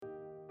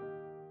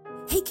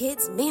Hey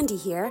kids, Mandy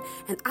here,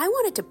 and I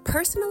wanted to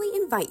personally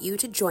invite you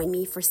to join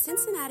me for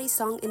Cincinnati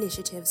Song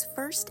Initiative's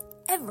first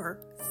ever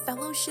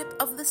Fellowship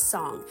of the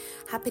Song,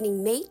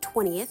 happening May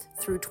 20th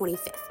through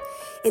 25th.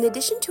 In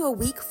addition to a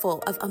week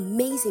full of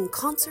amazing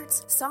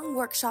concerts, song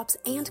workshops,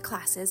 and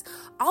classes,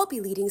 I'll be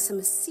leading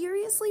some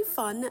seriously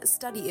fun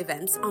study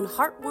events on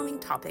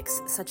heartwarming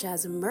topics such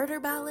as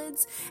murder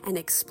ballads and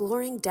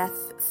exploring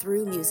death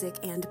through music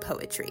and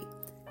poetry.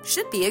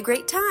 Should be a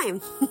great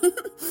time.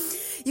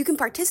 You can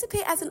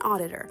participate as an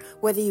auditor,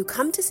 whether you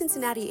come to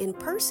Cincinnati in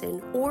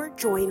person or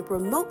join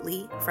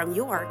remotely from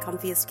your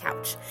comfiest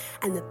couch.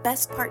 And the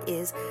best part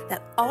is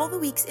that all the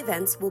week's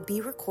events will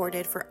be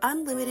recorded for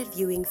unlimited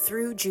viewing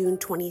through June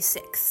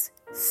 26.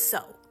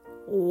 So,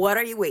 what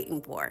are you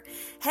waiting for?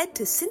 Head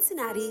to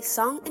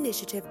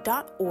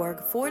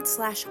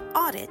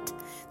cincinnati-songinitiative.org/audit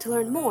to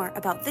learn more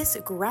about this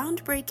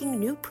groundbreaking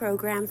new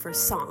program for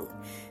song.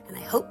 And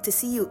I hope to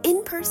see you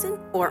in person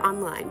or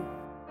online.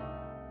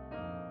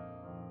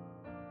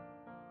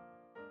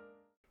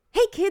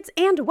 Hey kids,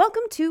 and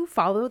welcome to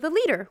Follow the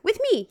Leader with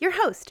me, your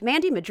host,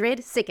 Mandy Madrid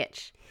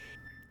Sikic.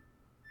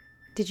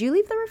 Did you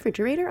leave the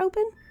refrigerator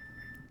open?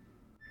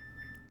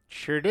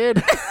 Sure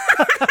did.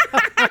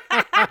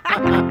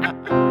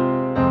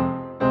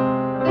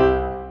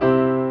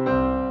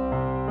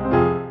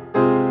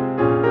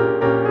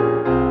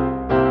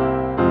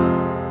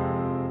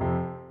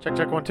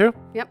 Check, 1, 2.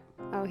 Yep.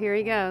 Oh, here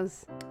he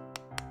goes.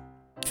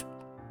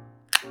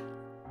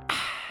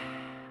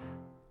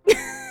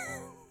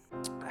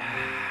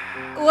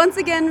 Once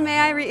again, may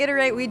I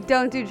reiterate, we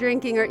don't do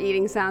drinking or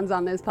eating sounds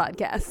on this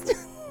podcast.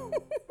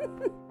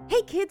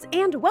 Hey kids,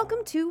 and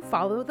welcome to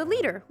Follow the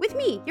Leader with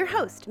me, your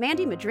host,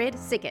 Mandy Madrid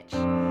Sikic.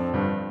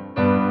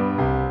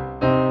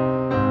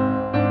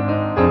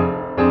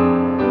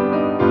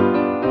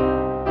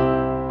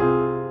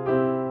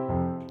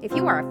 If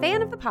you are a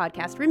fan of the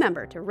podcast,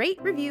 remember to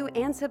rate, review,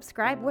 and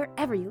subscribe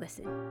wherever you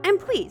listen. And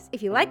please,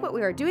 if you like what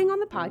we are doing on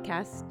the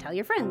podcast, tell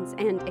your friends.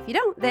 And if you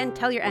don't, then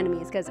tell your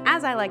enemies, because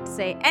as I like to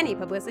say, any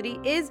publicity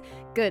is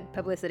good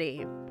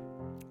publicity.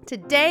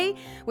 Today,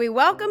 we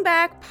welcome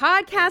back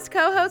podcast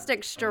co-host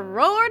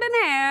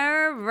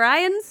extraordinaire,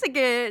 Brian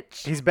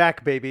Sikic. He's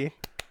back, baby.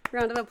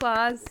 Round of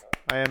applause.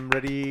 I am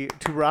ready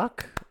to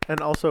rock and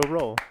also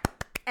roll.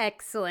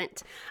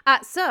 Excellent.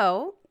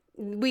 So,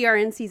 we are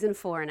in season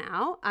 4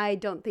 now. I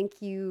don't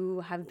think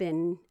you have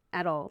been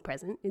at all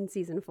present in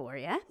season 4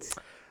 yet.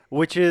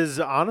 Which is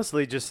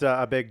honestly just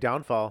a big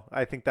downfall.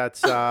 I think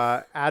that's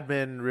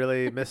admin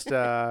really missed.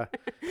 You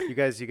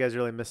guys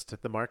really missed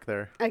the mark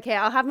there. Okay,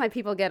 I'll have my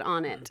people get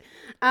on it.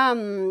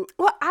 Well,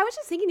 I was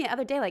just thinking the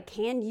other day, like,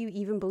 can you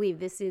even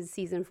believe this is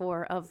season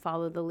 4 of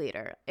Follow the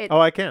Leader?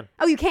 I can.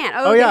 Oh, you can.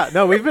 Oh, yeah.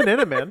 No, we've been in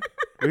it, man.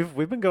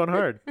 We've been going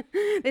hard.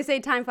 They say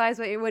time flies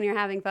when you're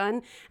having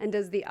fun and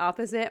does the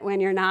opposite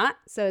when you're not.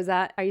 So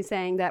are you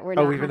saying that we're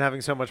not? Oh, we've been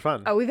having so much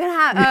fun. Oh, we've been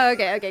having. Oh,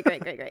 okay.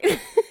 Great.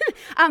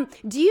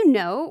 Do you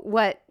know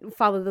what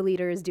Follow the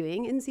Leader is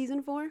doing in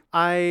season 4?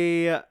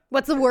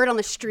 What's the word on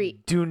the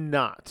street? Do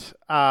not.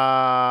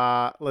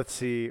 Let's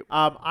see.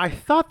 I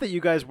thought that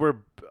you guys were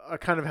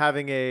kind of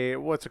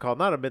having what's it called?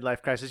 Not a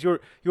midlife crisis. You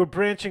were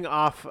branching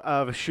off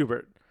of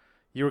Schubert.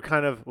 You were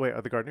kind of, wait,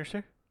 are the gardeners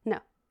here? No.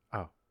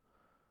 Oh.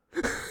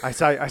 I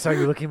saw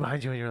you looking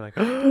behind you and you were like,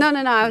 No,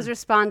 I was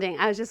responding.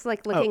 I was just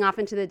like looking off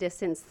into the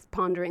distance,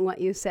 pondering what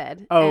you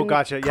said. Oh, and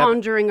gotcha.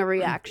 Conjuring a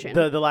reaction.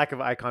 The lack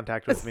of eye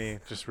contact with me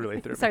just really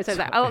threw me. Sorry.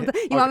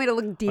 You want me to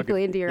look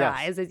deeply into your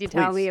eyes as you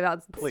tell me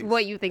about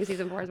what you think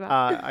season 4 is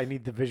about? I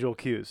need the visual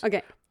cues.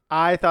 Okay.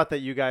 I thought that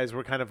you guys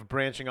were kind of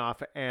branching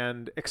off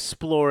and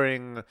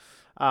exploring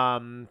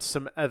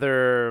some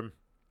other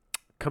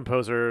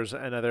composers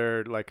and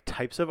other like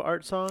types of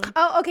art songs.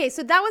 Oh, okay.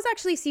 So that was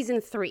actually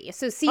season 3.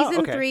 So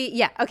season 3,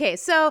 yeah. Okay.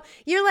 So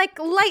you're like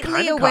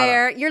lightly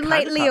aware. You're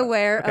lightly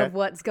aware of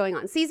what's going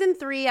on. Season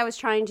 3, I was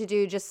trying to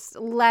do just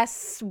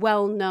less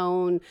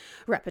well-known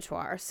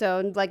repertoire.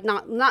 So like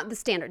not the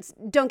standards.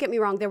 Don't get me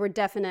wrong. There were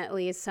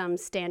definitely some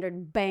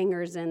standard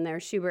bangers in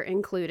there, Schubert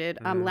included,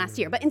 last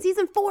year. But in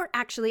season 4,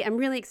 actually, I'm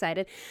really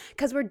excited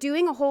because we're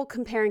doing a whole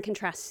compare and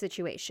contrast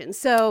situation.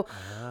 So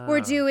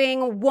we're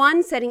doing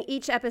one setting.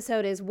 Each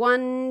episode is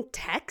one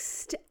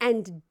text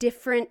and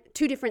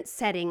two different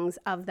settings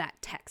of that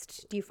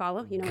text. Do you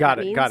follow? You know what that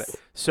means? Got it.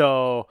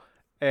 So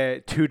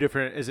two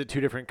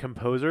different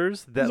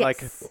composers that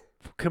like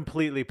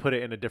completely put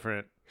it in a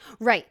different.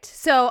 Right.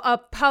 So a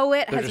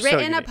poet has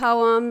written a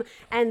poem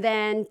and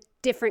then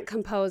different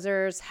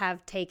composers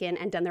have taken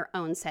and done their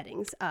own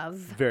settings of.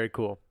 Very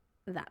cool.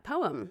 That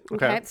poem.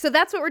 Okay. So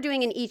that's what we're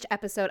doing in each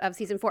episode of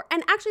season 4.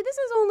 And actually this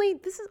is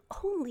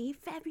only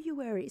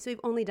February. So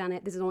we've only done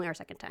it. This is only our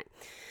second time.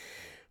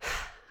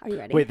 Are you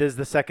ready? Wait, this is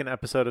the second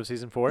episode of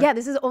season 4? Yeah,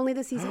 this is only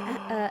the season.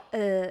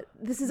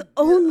 This is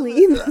only.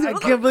 I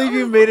can't believe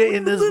you made it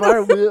in this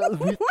far.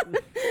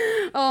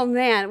 Oh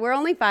man, we're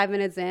only 5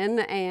 minutes in,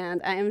 and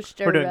I am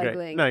struggling. We're doing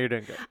great. No, you're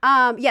doing good.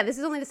 Yeah, this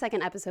is only the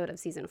second episode of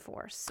season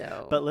 4.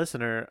 So. But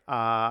listener,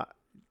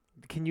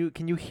 can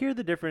you hear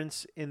the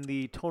difference in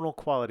the tonal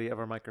quality of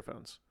our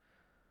microphones?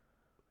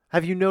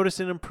 Have you noticed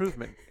an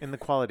improvement in the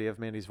quality of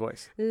Mandy's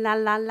voice? La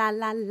la la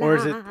la la.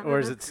 Or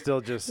is it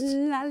still just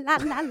la la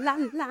la la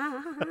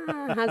la?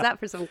 How's that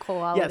for some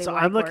quality? Yeah, so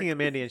I'm looking at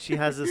Mandy and she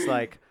has this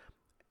like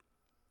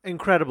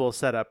incredible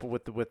setup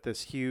with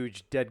this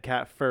huge dead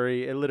cat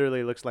furry. It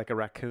literally looks like a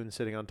raccoon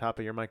sitting on top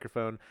of your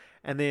microphone.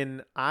 And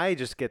then I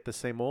just get the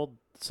same old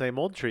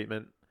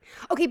treatment.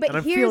 Okay, but and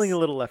I'm feeling a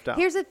little left out.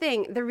 Here's the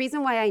thing. The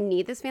reason why I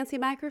need this fancy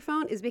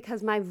microphone is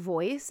because my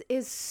voice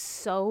is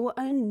so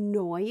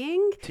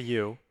annoying. To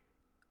you?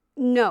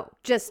 No,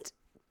 just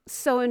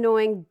so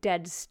annoying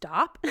dead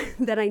stop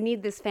that I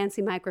need this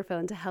fancy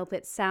microphone to help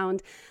it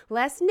sound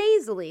less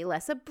nasally,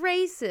 less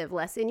abrasive,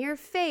 less in your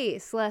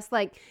face, less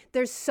like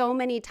there's so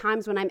many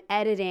times when I'm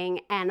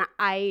editing and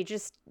I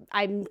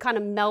kind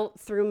of melt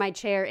through my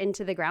chair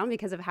into the ground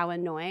because of how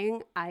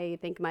annoying I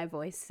think my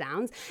voice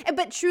sounds.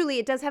 But truly,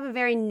 it does have a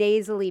very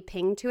nasally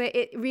ping to it.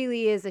 It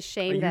really is a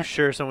shame. Are you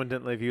sure someone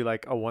didn't leave you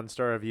like a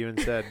 1-star review and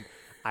said,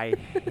 I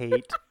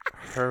hate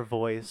her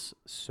voice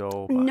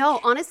so much? No,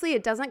 honestly,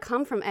 it doesn't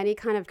come from any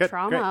kind of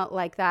trauma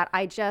like that.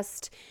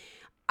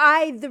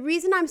 The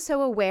reason I'm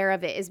so aware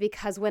of it is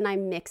because when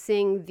I'm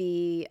mixing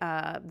the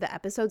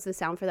episodes, the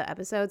sound for the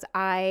episodes,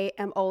 I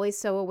am always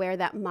so aware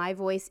that my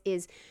voice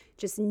is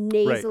just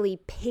nasally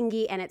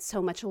pingy and it's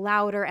so much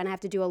louder and I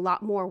have to do a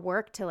lot more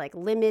work to like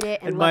limit it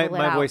and level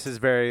it out. My voice is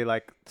very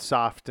like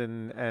soft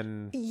and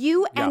and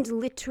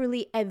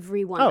literally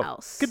everyone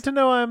else. Good to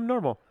know I'm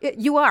normal.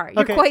 You are.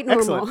 You're quite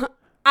normal. Excellent.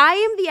 I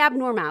am the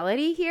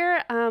abnormality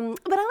here, but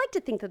I like to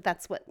think that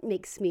that's what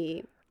makes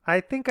me I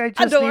think I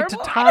just adorable. need to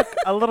talk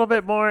a little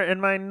bit more in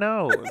my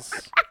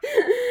nose.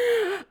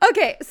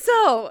 Okay,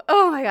 so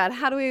oh my God,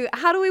 how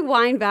do we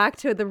wind back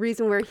to the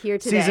reason we're here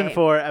today? Season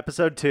 4,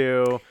 episode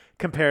 2,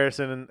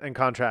 comparison and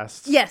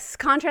contrast. Yes,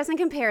 contrast and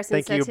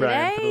comparison. Thank you,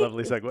 Brian, for the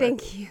lovely segue.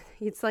 Thank you.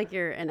 It's like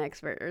you're an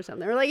expert or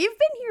something. Or like you've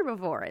been here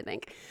before, I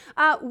think.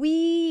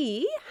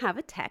 We have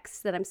a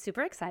text that I'm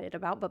super excited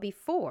about, but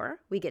before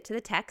we get to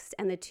the text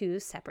and the 2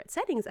 separate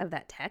settings of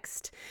that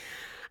text,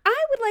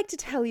 I would like to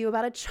tell you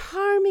about a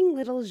charming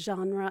little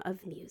genre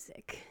of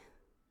music.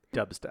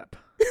 Dubstep.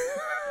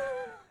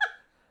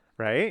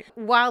 Right?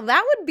 While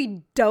that would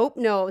be dope,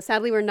 no,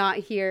 sadly we're not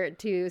here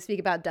to speak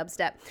about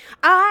dubstep.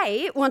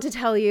 I want to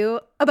tell you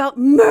about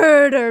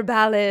murder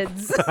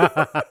ballads.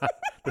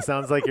 This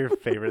sounds like your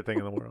favorite thing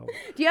in the world.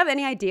 Do you have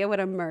any idea what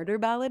a murder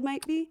ballad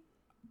might be?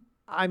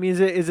 I mean,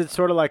 is it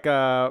sort of like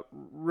a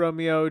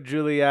Romeo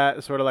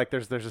Juliet, sort of like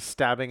there's a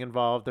stabbing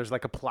involved, there's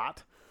like a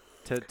plot?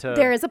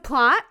 There is a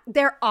plot.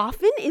 There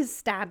often is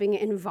stabbing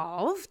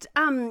involved.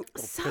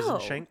 Prison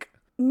shank.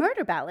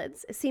 Murder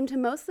ballads seem to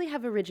mostly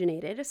have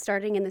originated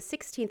starting in the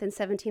 16th and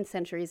 17th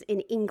centuries in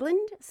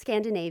England,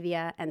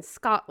 Scandinavia, and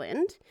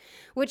Scotland,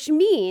 which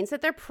means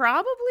that they're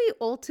probably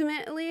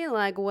ultimately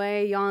like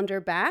way yonder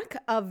back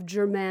of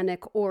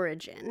Germanic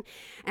origin.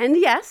 And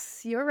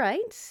yes, you're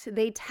right.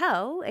 They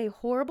tell a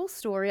horrible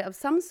story of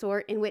some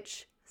sort in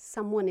which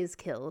someone is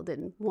killed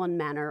in one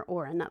manner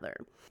or another.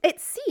 It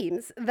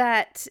seems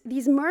that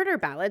these murder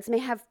ballads may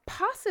have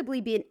possibly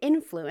been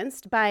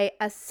influenced by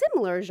a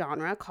similar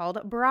genre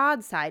called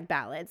broadside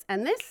ballads,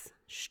 and this,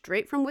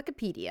 straight from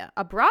Wikipedia,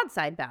 a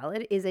broadside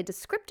ballad is a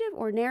descriptive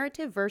or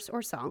narrative verse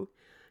or song,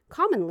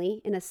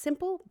 commonly in a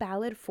simple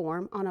ballad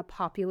form on a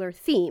popular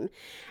theme,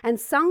 and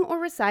sung or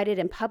recited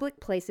in public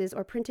places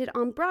or printed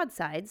on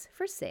broadsides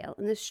for sale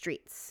in the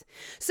streets.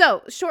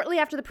 So, shortly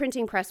after the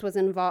printing press was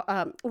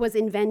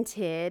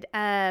invented,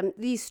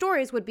 these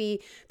stories would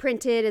be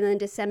printed and then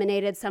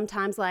disseminated,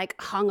 sometimes like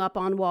hung up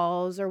on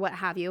walls or what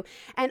have you.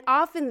 And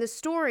often the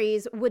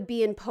stories would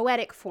be in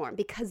poetic form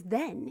because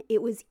then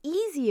it was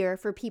easier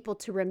for people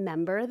to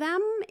remember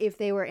them if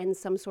they were in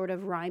some sort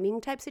of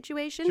rhyming type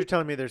situation. So you're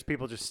telling me there's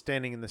people just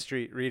standing in the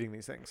street reading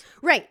these things.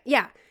 Right.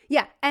 Yeah.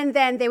 And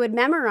then they would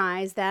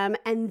memorize them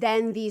and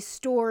then these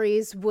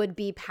stories would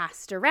be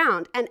passed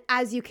around. And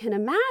as you can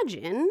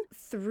imagine,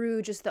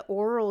 through just the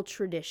oral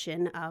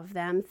tradition of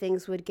them,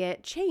 things would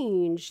get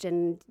changed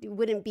and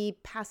wouldn't be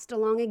passed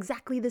along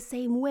exactly the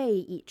same way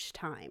each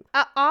time.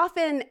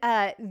 Often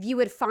you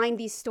would find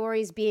these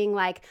stories being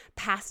like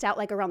passed out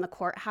like around the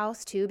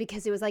courthouse too,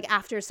 because it was like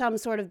after some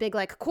sort of big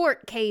like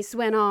court case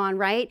went on,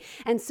 right?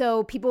 And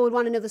so people would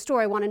want to know the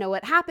story, want to know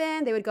what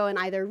happened. They would go and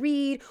either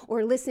read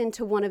or listen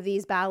to one of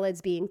these ballads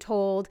being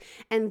told,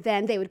 and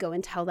then they would go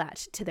and tell that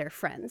to their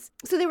friends.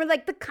 So they were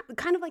like the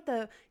kind of like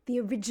the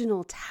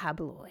original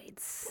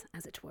tabloids,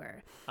 as it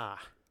were.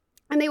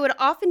 And they would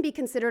often be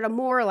considered a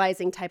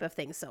moralizing type of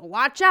thing. So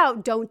watch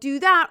out, don't do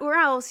that, or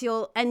else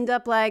you'll end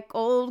up like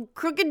old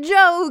Crooked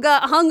Joe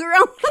got hung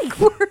around the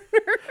corner.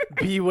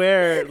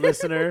 Beware,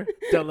 listener.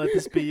 Don't let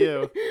this be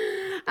you.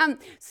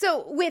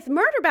 So with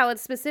murder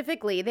ballads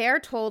specifically, they are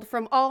told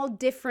from all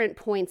different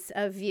points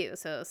of view.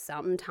 So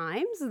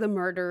sometimes the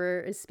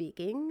murderer is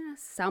speaking.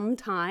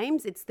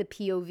 Sometimes it's the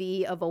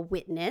POV of a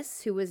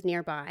witness who was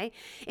nearby.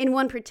 In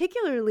one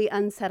particularly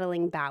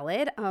unsettling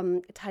ballad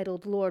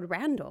titled Lord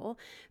Randall,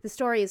 the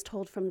story is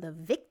told from the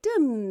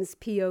victim's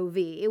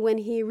POV when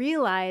he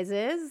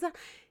realizes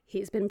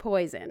he's been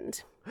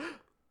poisoned.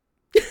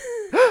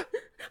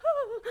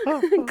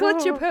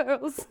 clutch your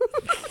pearls.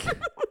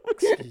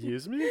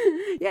 Excuse me?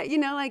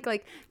 Yeah,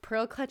 like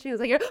pearl clutching. It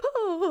was like,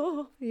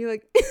 you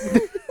like.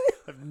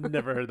 I've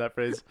never heard that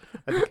phrase.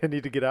 I think I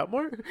need to get out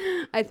more.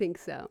 I think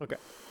so. Okay.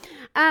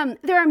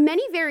 There are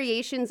many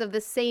variations of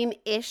the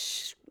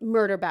same-ish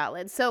murder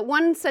ballad. So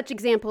one such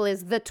example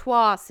is the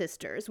Trois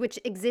Sisters, which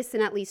exists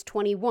in at least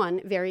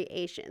 21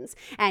 variations.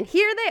 And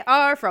here they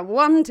are from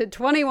 1 to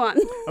 21.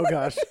 Oh,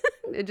 gosh.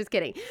 Just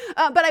kidding.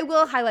 But I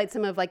will highlight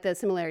some of like the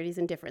similarities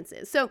and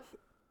differences. So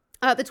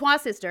the Trois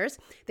Sisters,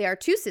 they are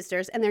two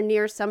sisters, and they're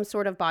near some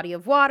sort of body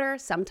of water.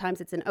 Sometimes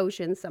it's an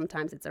ocean,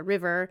 sometimes it's a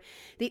river.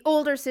 The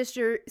older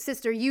sister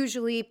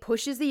usually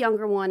pushes the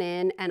younger one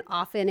in, and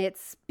often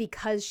it's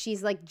because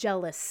she's like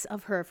jealous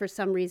of her for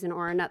some reason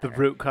or another. The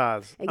root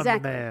cause.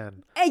 Exactly. A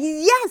man.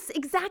 Yes,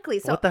 exactly.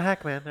 So what the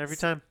heck, man? Every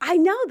time. I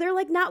know, they're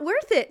like not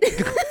worth it.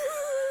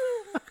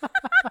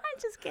 I'm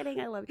just kidding.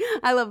 I love you.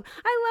 I love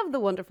the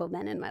wonderful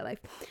men in my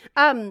life.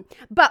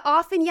 But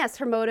often, yes,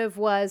 her motive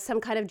was some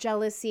kind of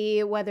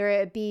jealousy, whether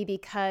it be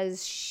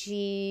because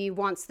she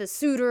wants the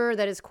suitor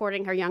that is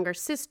courting her younger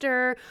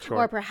sister,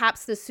 or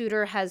perhaps the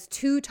suitor has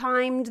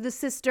two-timed the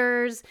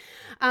sisters.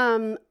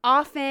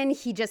 Often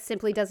he just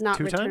simply does not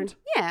return. Two-timed?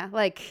 Yeah,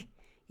 like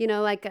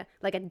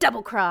a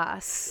double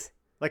cross.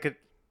 Like a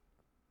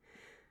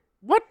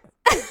what?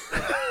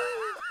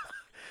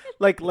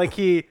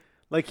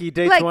 Like he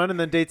dates one and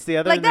then dates the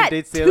other and then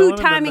dates the other one. Like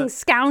that two-timing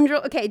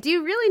scoundrel. Okay, do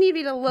you really need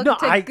me to look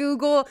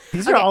Google?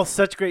 These are all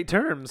such great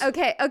terms.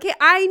 Okay,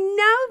 I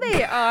know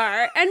they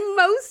are. And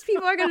most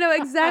people are going to know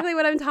exactly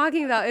what I'm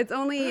talking about. It's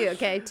only,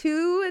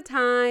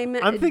 two-time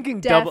I'm thinking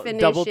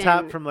double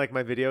tap from like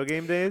my video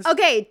game days.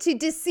 Okay, to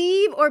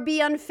deceive or be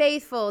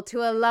unfaithful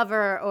to a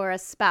lover or a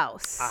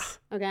spouse.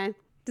 Okay?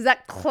 Does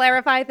that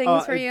clarify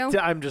things for you?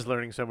 I'm just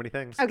learning so many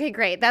things. Okay,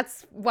 great.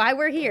 That's why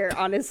we're here,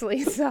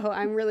 honestly. So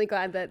I'm really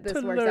glad that this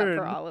works out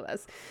for all of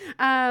us.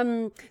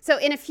 So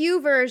in a few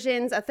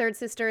versions, a third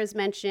sister is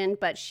mentioned,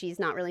 but she's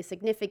not really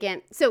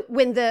significant. So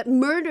when the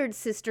murdered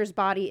sister's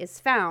body is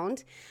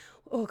found,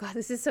 oh God,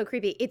 this is so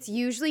creepy. It's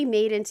usually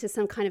made into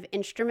some kind of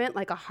instrument,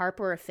 like a harp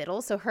or a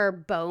fiddle. So her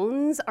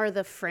bones are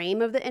the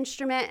frame of the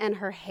instrument, and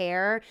her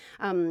hair,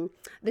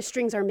 the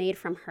strings are made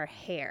from her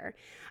hair.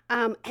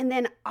 And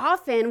then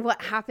often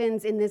what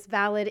happens in this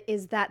ballad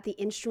is that the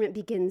instrument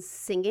begins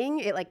singing.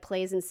 It like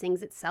plays and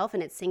sings itself,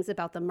 and it sings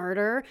about the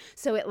murder.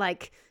 So it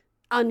like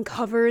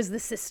uncovers the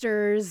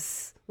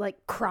sister's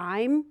like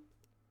crime.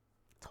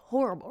 It's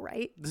horrible,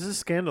 right? This is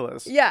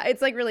scandalous. Yeah,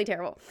 it's like really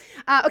terrible.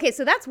 Okay,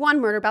 so that's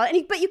one murder ballad.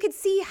 But you could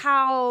see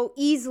how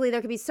easily there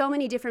could be so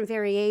many different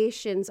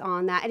variations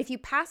on that. And if you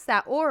pass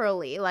that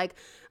orally, like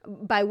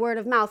by word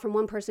of mouth from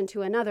one person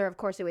to another, of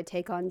course it would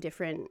take on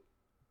different...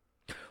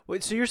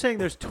 Wait, so you're saying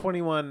there's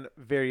 21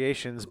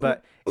 variations,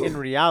 but in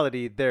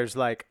reality there's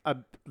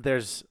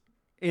there's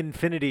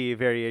infinity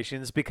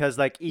variations, because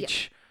like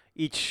each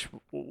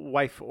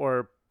wife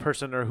or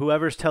person or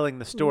whoever's telling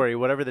the story,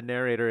 whatever the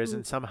narrator is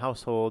in some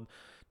household,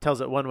 tells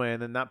it one way,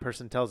 and then that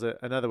person tells it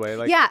another way.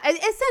 Like, yeah,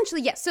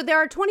 essentially, yes. So there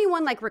are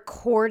 21 like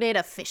recorded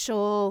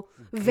official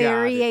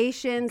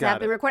variations that have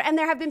been recorded, and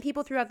there have been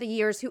people throughout the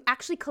years who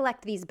actually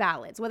collect these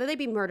ballads, whether they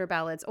be murder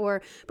ballads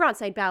or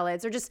broadside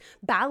ballads or just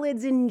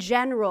ballads in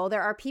general.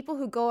 There are people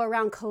who go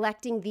around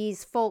collecting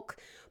these folk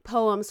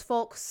poems,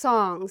 folk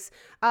songs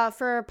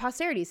for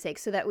posterity's sake,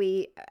 so that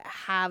we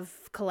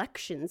have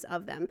collections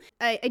of them.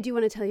 I do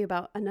want to tell you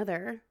about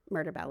another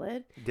murder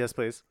ballad. Yes,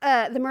 please.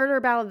 The murder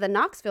ballad, The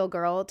Knoxville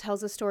Girl,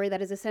 tells a story that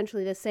is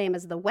essentially the same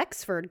as The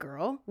Wexford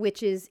Girl,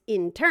 which is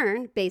in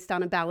turn based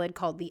on a ballad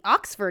called The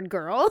Oxford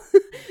Girl.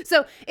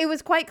 So it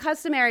was quite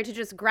customary to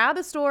just grab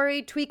a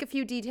story, tweak a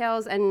few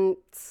details, and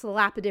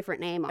slap a different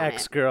name on it.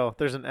 X-Girl.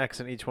 There's an X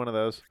in each one of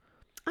those.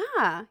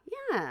 Ah,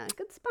 yeah,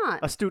 good spot.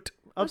 Astute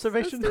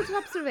observation. Astute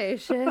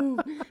observation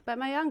by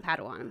my young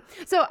Padawan.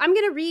 So I'm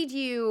going to read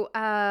you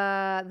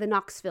The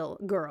Knoxville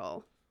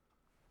Girl.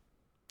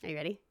 Are you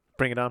ready?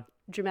 Bring it on.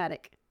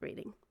 Dramatic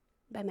reading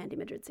by Mandy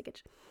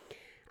Madrid-Sikic.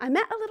 I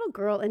met a little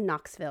girl in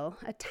Knoxville,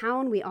 a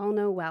town we all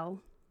know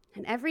well,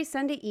 and every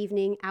Sunday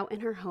evening out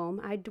in her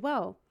home I'd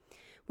dwell.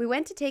 We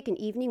went to take an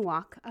evening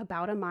walk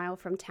about a mile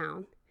from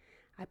town.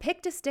 I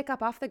picked a stick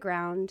up off the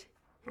ground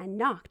and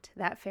knocked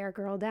that fair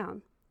girl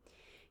down.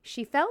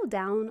 She fell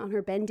down on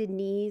her bended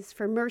knees,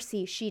 for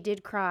mercy she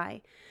did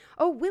cry.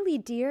 Oh, Willie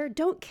dear,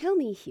 don't kill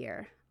me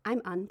here,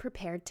 I'm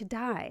unprepared to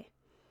die.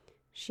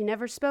 She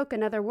never spoke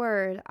another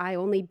word, I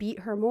only beat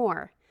her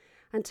more,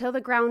 until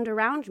the ground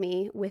around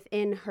me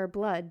within her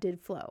blood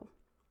did flow.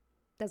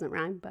 Doesn't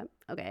rhyme, but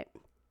okay.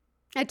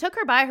 I took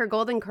her by her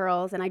golden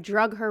curls, and I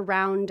drug her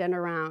round and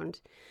around,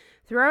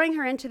 throwing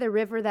her into the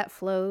river that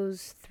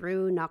flows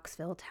through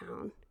Knoxville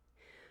town.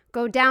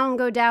 Go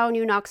down,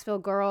 you Knoxville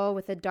girl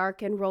with the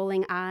dark and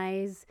rolling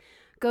eyes.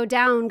 Go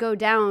down,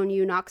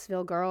 you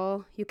Knoxville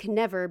girl, you can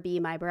never be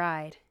my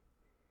bride.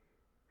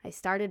 I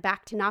started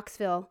back to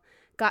Knoxville,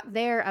 got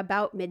there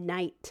about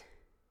midnight.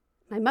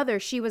 My mother,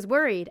 she was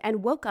worried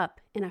and woke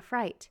up in a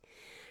fright,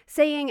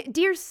 saying,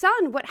 Dear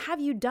son, what have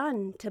you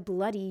done to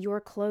bloody your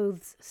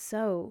clothes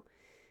so?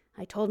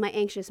 I told my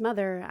anxious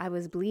mother I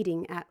was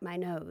bleeding at my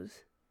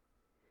nose.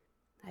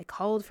 I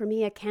called for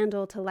me a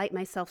candle to light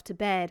myself to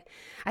bed.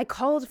 I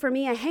called for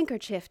me a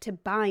handkerchief to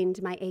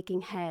bind my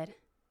aching head.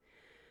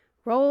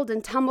 Rolled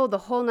and tumbled the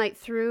whole night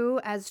through,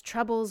 as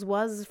troubles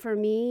was for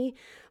me,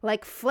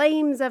 like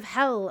flames of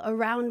hell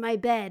around my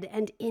bed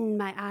and in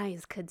my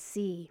eyes could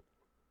see.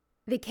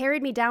 They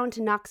carried me down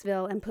to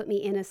Knoxville and put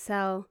me in a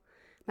cell.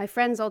 My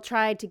friends all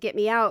tried to get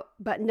me out,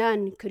 but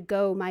none could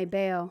go my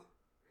bail.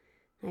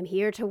 I'm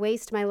here to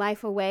waste my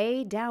life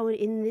away down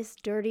in this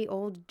dirty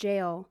old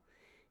jail,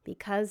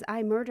 because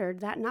I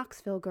murdered that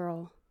Knoxville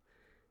girl,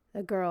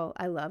 the girl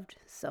I loved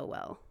so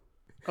well.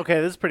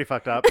 Okay, this is pretty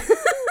fucked up.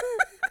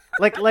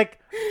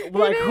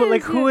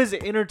 Who is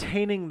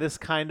entertaining this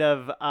kind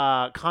of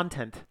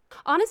content?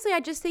 Honestly, I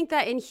just think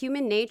that in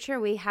human nature,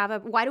 we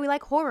have why do we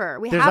like horror?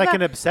 There's like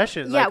an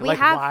obsession. Yeah,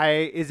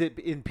 why is it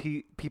in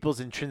people's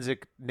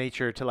intrinsic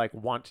nature to like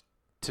want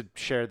to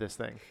share this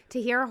thing?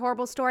 To hear a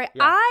horrible story.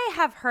 Yeah. I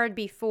have heard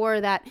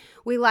before that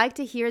we like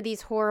to hear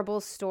these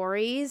horrible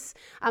stories.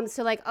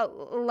 So like a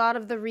lot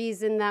of the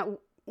reason that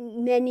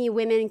many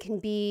women can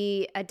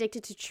be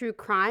addicted to true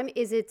crime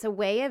is it's a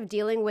way of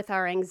dealing with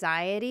our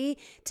anxiety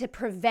to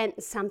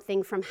prevent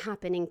something from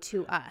happening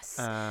to us.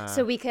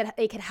 So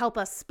it could help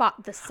us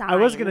spot the signs. I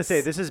was going to say,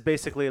 this is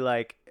basically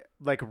like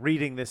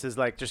reading this is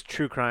like just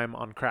true crime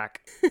on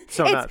crack.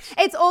 So nuts.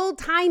 It's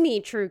old-timey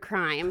true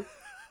crime,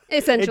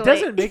 essentially. It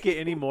doesn't make it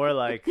any more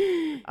like,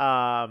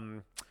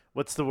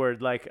 what's the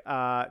word? Like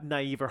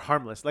naive or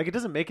harmless. Like it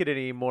doesn't make it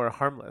any more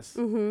harmless.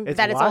 Mm-hmm. It's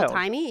that wild. It's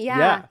old-timey?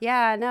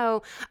 Yeah,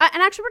 no.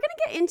 And actually, we're going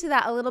to get into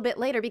that a little bit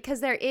later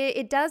because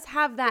it does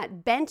have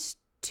that bent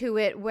to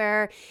it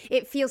where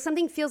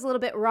something feels a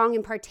little bit wrong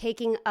in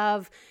partaking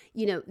of,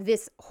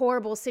 this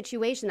horrible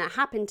situation that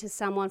happened to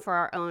someone for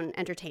our own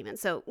entertainment.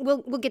 So we'll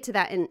get to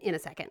that in a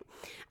second.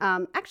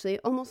 Actually,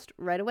 almost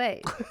right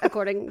away,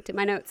 according to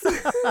my notes,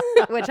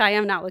 which I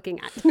am not looking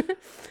at.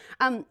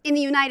 In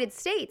the United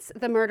States,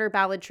 the murder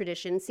ballad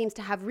tradition seems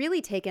to have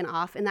really taken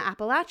off in the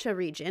Appalachia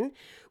region,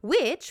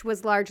 which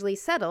was largely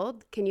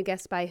settled. Can you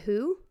guess by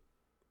who?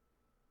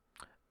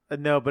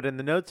 No, but in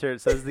the notes here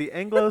it says the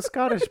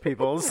Anglo-Scottish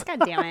peoples.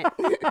 God damn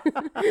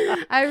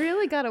it! I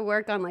really got to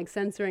work on like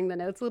censoring the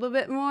notes a little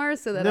bit more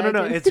so that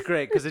No, it's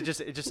great because it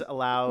just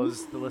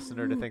allows the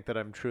listener to think that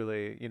I'm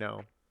truly,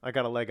 I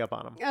got a leg up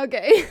on them.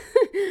 Okay.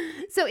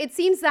 So it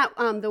seems that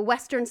the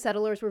Western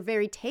settlers were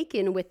very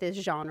taken with this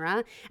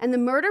genre, and the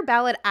murder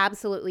ballad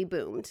absolutely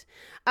boomed.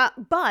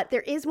 But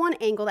there is one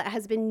angle that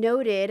has been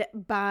noted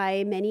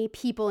by many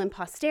people in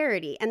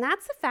posterity, and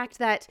that's the fact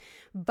that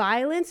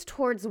violence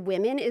towards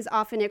women is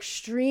often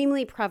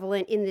extremely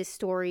prevalent in these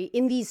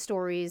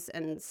stories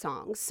and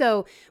songs.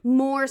 So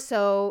more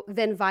so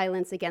than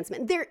violence against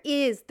men. There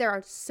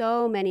are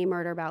so many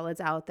murder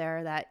ballads out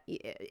there that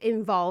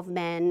involve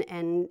men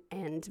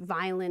and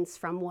violence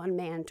from one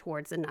man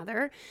towards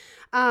another.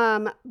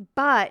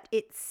 But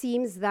it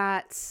seems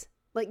that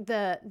like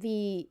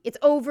it's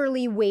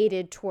overly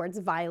weighted towards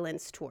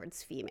violence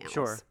towards females.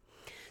 Sure.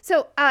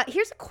 So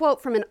here's a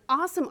quote from an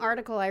awesome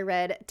article I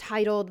read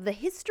titled "The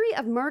History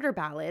of Murder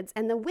Ballads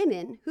and the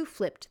Women Who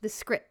Flipped the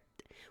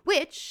Script,"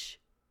 which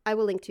I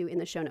will link to in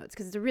the show notes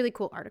because it's a really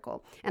cool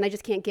article and I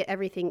just can't get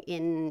everything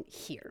in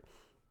here.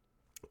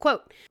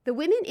 Quote, "The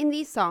women in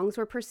these songs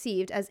were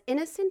perceived as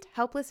innocent,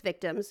 helpless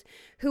victims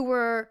who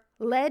were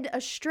led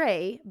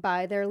astray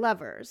by their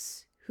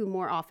lovers, who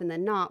more often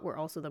than not were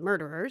also the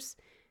murderers,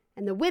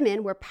 and the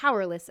women were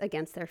powerless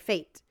against their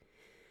fate.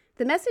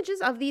 The messages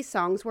of these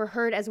songs were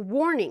heard as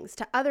warnings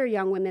to other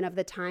young women of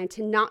the time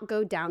to not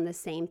go down the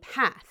same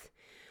path,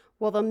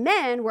 while the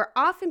men were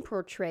often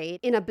portrayed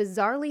in a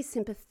bizarrely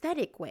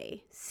sympathetic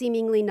way,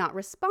 seemingly not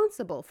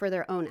responsible for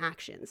their own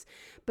actions,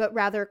 but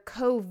rather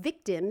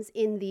co-victims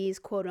in these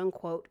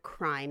quote-unquote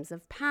crimes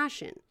of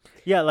passion."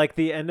 Yeah, like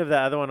the end of the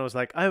other one was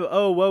like,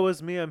 woe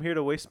is me, I'm here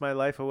to waste my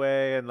life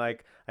away, and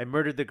like I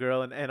murdered the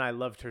girl and I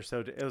loved her so.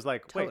 It was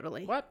like,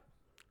 Totally. Wait, what?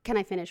 Can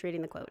I finish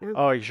reading the quote now?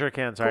 Oh, you sure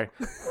can. Sorry.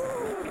 Cool.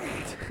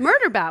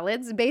 Murder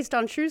ballads based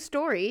on true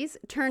stories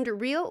turned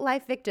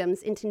real-life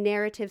victims into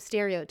narrative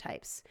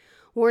stereotypes,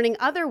 warning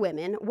other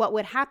women what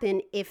would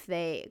happen if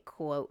they,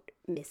 quote,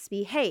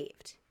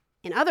 misbehaved.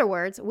 In other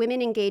words,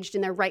 women engaged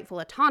in their rightful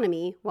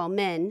autonomy while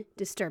men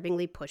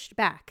disturbingly pushed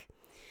back.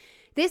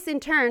 This, in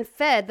turn,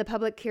 fed the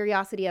public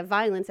curiosity of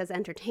violence as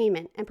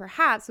entertainment and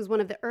perhaps was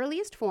one of the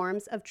earliest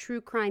forms of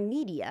true crime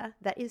media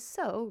that is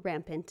so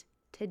rampant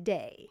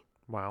today.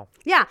 Wow.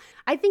 Yeah,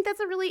 I think that's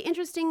a really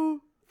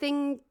interesting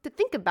thing to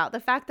think about. The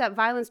fact that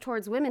violence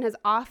towards women has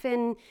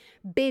often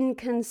been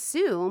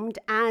consumed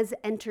as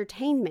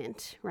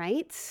entertainment,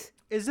 right?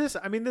 This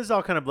is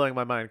all kind of blowing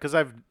my mind because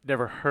I've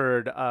never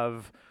heard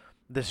of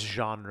this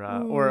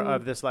genre or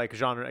of this like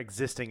genre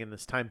existing in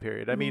this time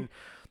period. I mean,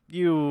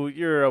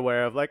 you're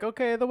aware of like,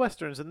 okay, the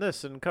Westerns and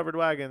this and covered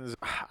wagons.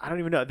 I don't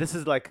even know. This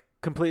is like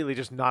completely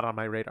just not on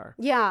my radar.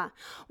 Yeah.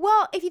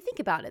 Well, if you think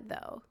about it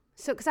though,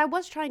 So, because I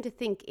was trying to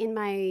think in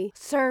my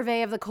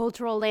survey of the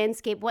cultural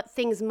landscape, what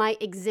things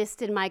might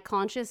exist in my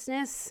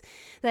consciousness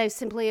that I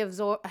simply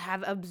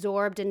have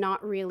absorbed and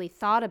not really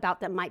thought about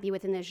that might be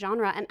within this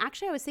genre. And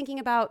actually, I was thinking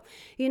about,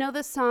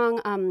 the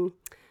song,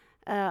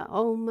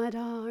 oh my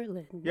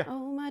darling,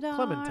 oh my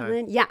darling.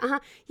 Clementine. Yeah,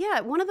 yeah.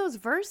 One of those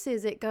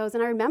verses it goes,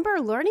 and I remember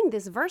learning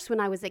this verse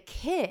when I was a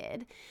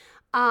kid,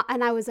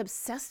 and I was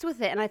obsessed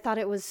with it, and I thought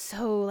it was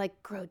so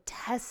like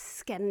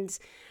grotesque and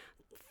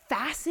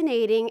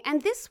fascinating.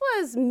 And this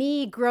was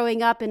me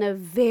growing up in a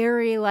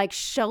very like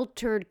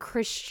sheltered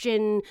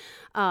Christian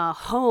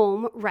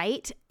home,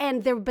 right?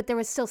 But there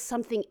was still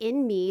something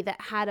in me that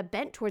had a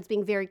bent towards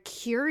being very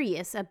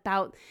curious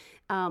about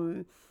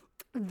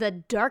the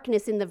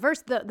darkness in the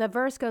verse. The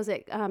verse goes,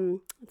 it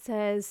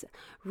says,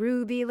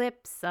 ruby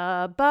lips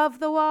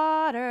above the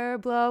water,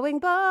 blowing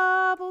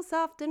bubbles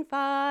soft and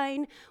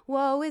fine.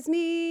 Woe is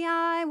me,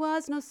 I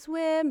was no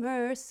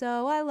swimmer,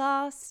 so I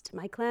lost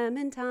my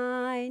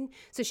Clementine.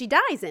 So she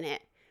dies in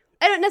it.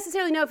 I don't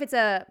necessarily know if it's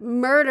a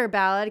murder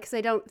ballad, because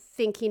I don't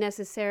think he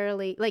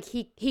necessarily, like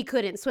he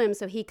couldn't swim,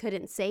 so he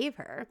couldn't save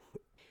her.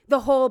 The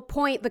whole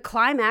point, the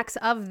climax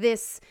of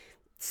this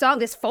song,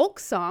 this folk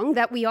song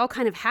that we all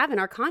kind of have in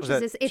our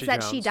consciousness, it's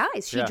that she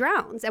dies, she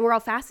drowns, and we're all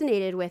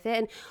fascinated with it.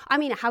 And I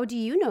mean, how do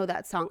you know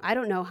that song? I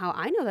don't know how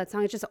I know that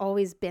song. It's just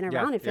always been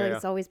around. I feel like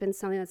it's always been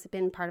something that's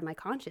been part of my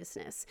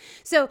consciousness.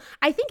 So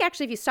I think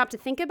actually, if you stop to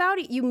think about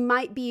it, you'd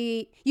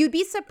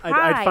be surprised.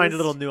 I'd find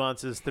little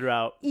nuances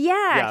throughout.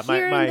 Yeah,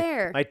 here and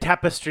there. My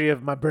tapestry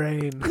of my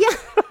brain. Yeah.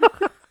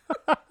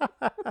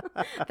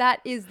 That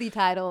is the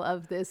title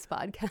of this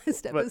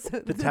podcast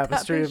episode. The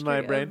tapestry of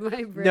my brain?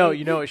 No,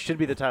 it should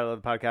be the title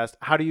of the podcast.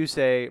 How do you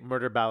say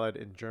murder ballad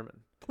in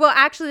German? Well,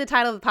 actually, the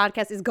title of the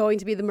podcast is going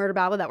to be the murder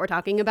ballad that we're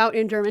talking about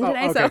in German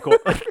today. Okay, cool.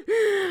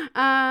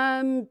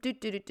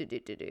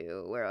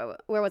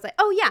 Where was I?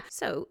 Oh, yeah.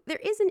 So there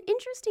is an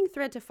interesting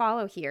thread to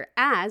follow here,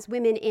 as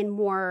women in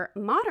more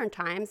modern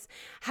times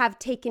have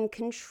taken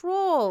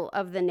control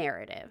of the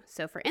narrative.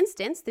 So, for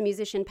instance, the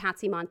musician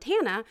Patsy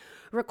Montana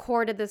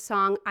recorded the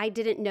song "I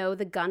Didn't Know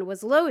the Gun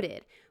Was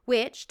Loaded,"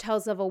 which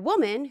tells of a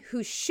woman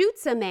who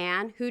shoots a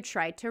man who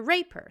tried to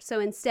rape her. So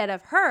instead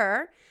of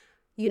her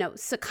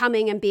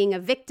succumbing and being a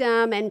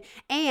victim and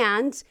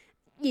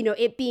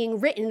it being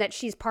written that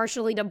she's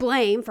partially to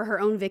blame for her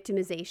own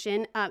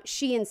victimization,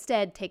 she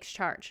instead takes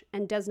charge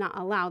and does not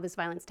allow this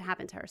violence to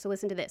happen to her. So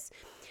listen to this.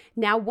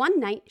 Now, one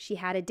night she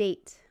had a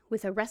date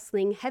with a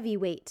wrestling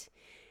heavyweight,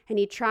 and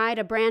he tried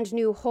a brand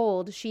new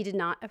hold she did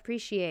not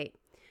appreciate.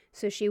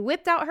 So she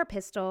whipped out her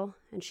pistol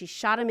and she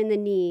shot him in the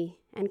knee,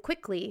 and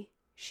quickly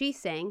she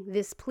sang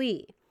this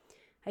plea.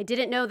 I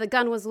didn't know the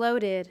gun was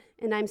loaded,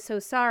 and I'm so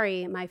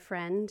sorry, my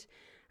friend.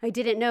 I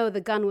didn't know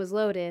the gun was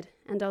loaded,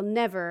 and I'll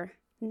never,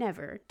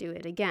 never do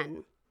it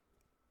again.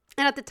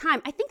 And at the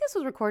time, I think this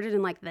was recorded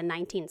in like the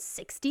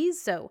 1960s,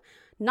 so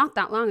not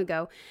that long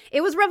ago.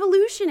 It was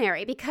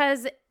revolutionary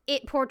because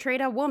it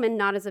portrayed a woman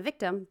not as a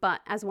victim,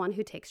 but as one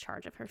who takes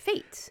charge of her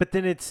fate. But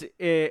then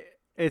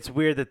it's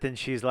weird that then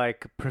she's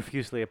like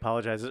profusely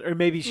apologizes, or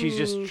maybe she's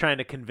just trying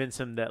to convince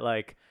him that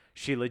like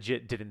she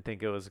legit didn't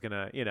think it was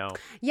gonna,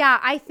 Yeah,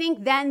 I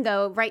think then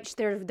though, right,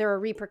 there are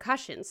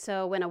repercussions.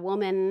 So when a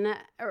woman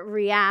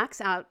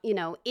reacts out,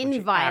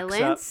 in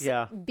violence,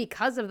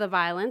 because of the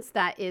violence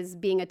that is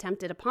being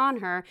attempted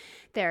upon her,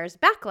 there's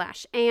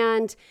backlash.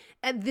 And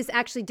this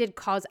actually did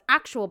cause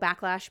actual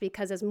backlash,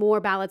 because as more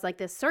ballads like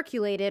this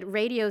circulated,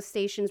 radio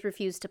stations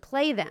refused to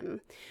play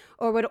them,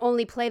 or would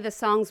only play the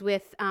songs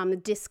with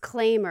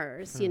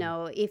disclaimers.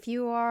 If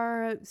you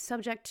are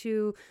subject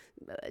to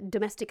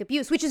domestic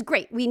abuse, which is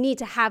great. We need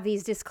to have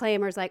these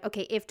disclaimers like,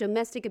 okay, if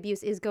domestic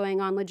abuse is going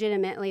on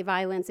legitimately,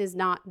 violence is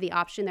not the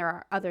option. There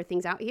are other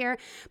things out here.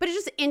 But it's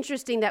just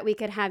interesting that we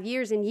could have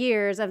years and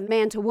years of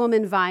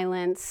man-to-woman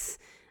violence,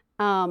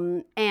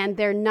 and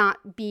there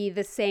not be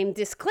the same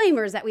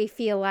disclaimers that we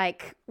feel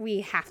like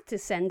we have to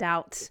send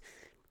out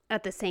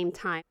at the same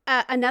time.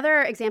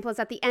 Another example is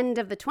at the end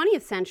of the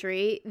 20th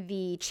century,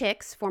 the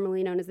Chicks,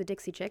 formerly known as the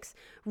Dixie Chicks,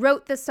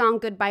 wrote the song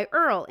Goodbye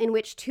Earl, in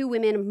which two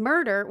women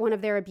murder one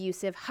of their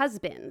abusive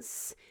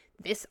husbands.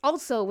 This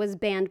also was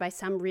banned by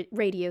some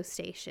radio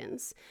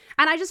stations.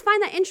 And I just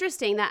find that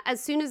interesting that as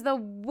soon as the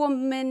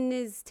woman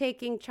is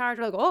taking charge,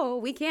 we're like, oh,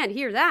 we can't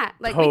hear that.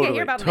 Like, we can't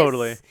hear about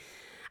this.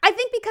 I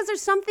think because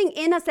there's something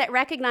in us that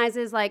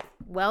recognizes, like,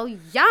 well,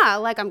 yeah,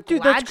 like, I'm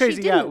glad that's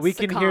crazy. She didn't we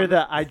succumb. can hear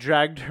that I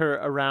dragged her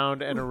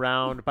around and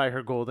around by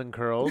her golden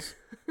curls.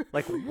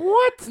 Like,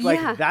 what?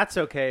 Like, that's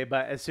okay.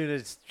 But as soon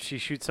as she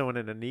shoots someone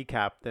in a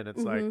kneecap, then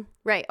it's like...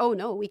 Right. Oh,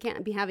 no, we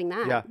can't be having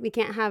that. Yeah. We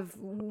can't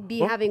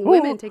having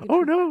women taking...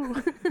 Oh,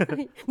 no.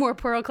 More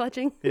pearl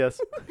clutching.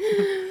 Yes.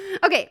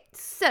 Okay,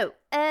 so...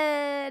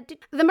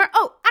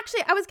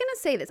 actually, I was gonna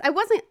say this. I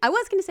was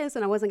gonna say this,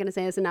 and I wasn't gonna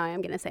say this, and now I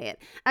am gonna say it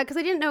because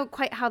I didn't know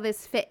quite how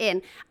this fit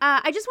in.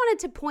 I just wanted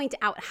to point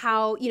out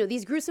how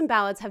these gruesome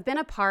ballads have been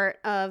a part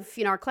of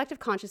our collective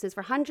consciousness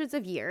for hundreds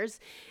of years,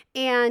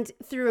 and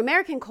through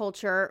American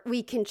culture,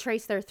 we can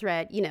trace their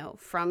thread,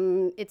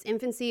 from its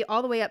infancy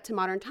all the way up to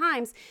modern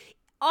times.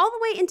 all the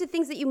way into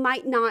things that you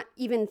might not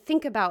even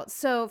think about.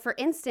 So, for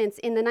instance,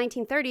 in the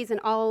 1930s, an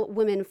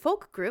all-women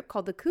folk group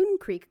called the Coon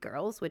Creek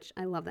Girls, which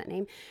I love that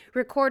name,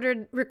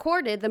 recorded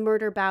the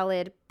murder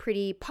ballad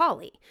Pretty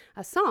Polly,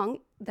 a song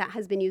that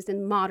has been used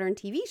in modern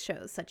TV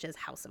shows such as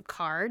House of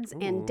Cards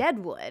and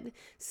Deadwood.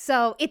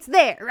 So it's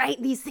there,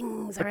 right? These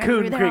things are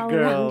Coon everywhere. Creek All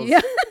Girls.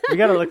 around. We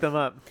got to look them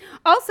up.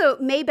 Also,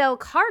 Maybelle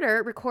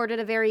Carter recorded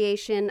a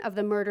variation of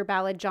the murder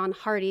ballad John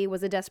Hardy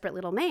Was a Desperate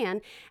Little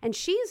Man, and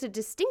she used a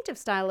distinctive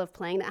style of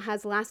playing that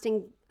has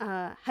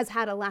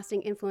had a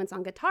lasting influence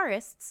on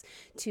guitarists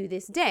to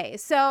this day.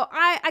 So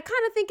I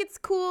kind of think it's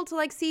cool to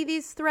like see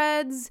these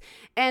threads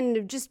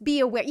and just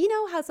be aware. You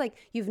know how it's like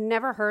you've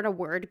never heard a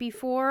word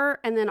before,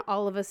 and then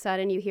all of a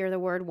sudden you hear the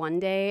word one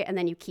day, and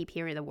then you keep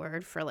hearing the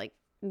word for like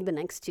the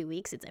next 2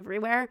 weeks. It's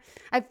everywhere.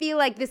 I feel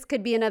like this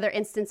could be another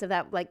instance of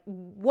that. Like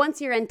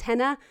once your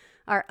antenna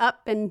are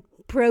up and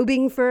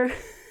probing for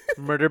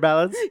murder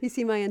ballads. You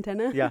see my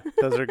antenna? Yeah,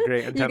 those are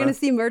great antennas. You're going to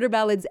see murder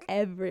ballads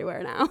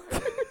everywhere now.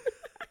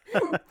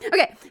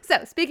 Okay,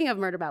 so speaking of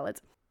murder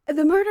ballads,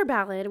 the murder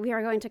ballad we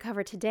are going to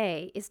cover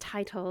today is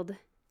titled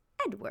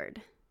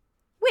Edward,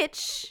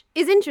 which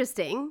is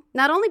interesting,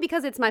 not only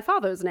because it's my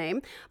father's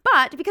name,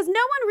 but because no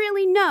one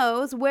really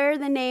knows where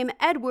the name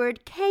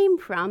Edward came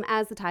from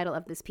as the title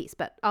of this piece,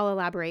 but I'll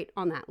elaborate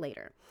on that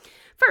later.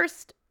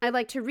 First, I'd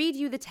like to read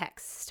you the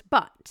text,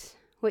 but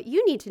what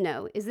you need to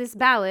know is this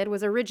ballad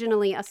was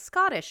originally a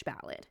Scottish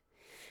ballad.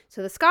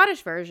 So the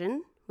Scottish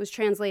version was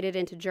translated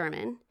into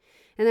German,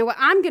 and then what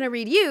I'm going to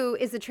read you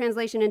is the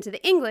translation into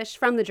the English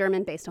from the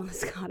German based on the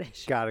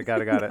Scottish. Got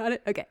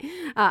it. Okay.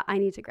 I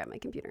need to grab my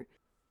computer.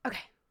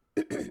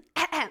 Okay.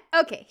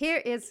 Okay, here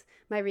is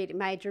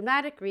my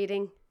dramatic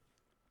reading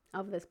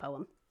of this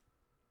poem.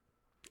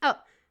 Oh,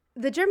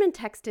 the German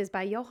text is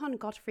by Johann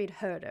Gottfried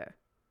Herder,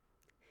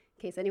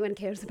 in case anyone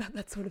cares about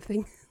that sort of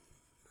thing.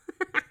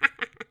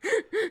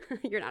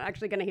 You're not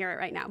actually going to hear it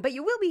right now, but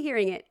you will be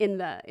hearing it in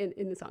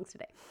the songs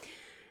today.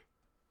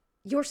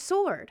 Your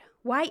sword,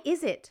 why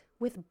is it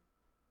with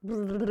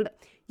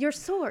your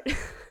sword?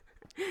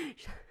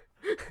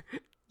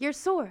 Your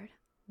sword,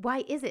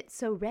 why is it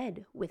so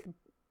red with?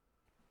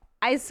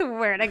 I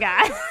swear to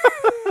God.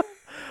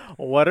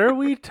 What are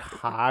we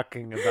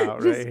talking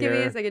about Just right give me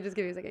here? a second.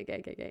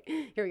 Okay.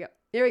 Here we go.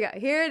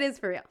 Here it is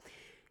for real.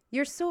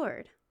 Your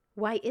sword,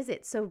 why is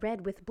it so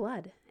red with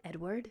blood,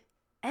 Edward?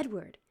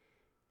 Edward,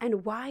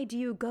 and why do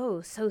you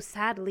go so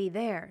sadly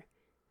there?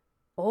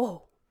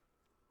 Oh,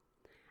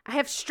 I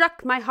have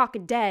struck my hawk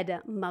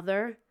dead,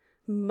 mother.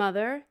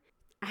 Mother,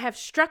 I have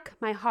struck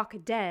my hawk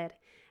dead,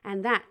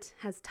 and that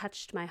has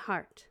touched my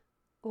heart.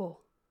 Oh.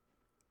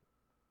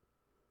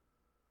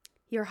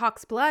 Your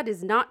hawk's blood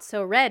is not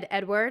so red,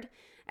 Edward.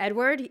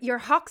 Edward, your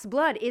hawk's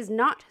blood is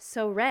not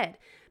so red.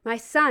 My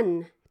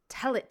son,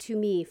 tell it to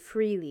me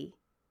freely.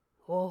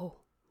 Oh.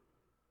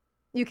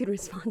 You can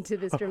respond to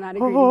this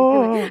dramatic reading.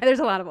 And there's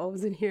a lot of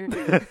O's in here.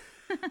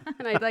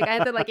 And I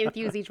had to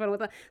infuse each one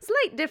with a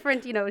slight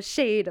different,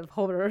 shade of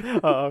horror.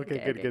 Oh,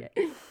 okay, good.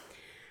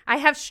 I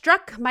have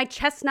struck my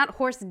chestnut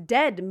horse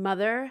dead,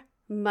 mother.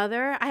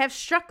 Mother, I have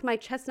struck my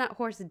chestnut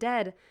horse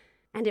dead,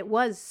 and it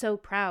was so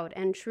proud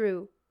and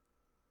true.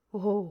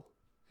 Oh.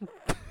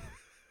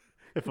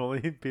 If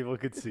only people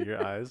could see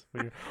your eyes.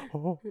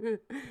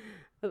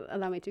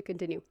 Allow me to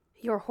continue.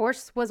 Your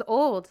horse was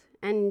old,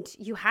 and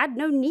you had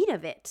no need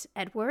of it,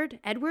 Edward.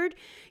 Edward,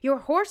 your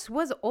horse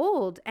was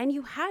old, and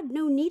you had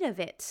no need of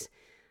it.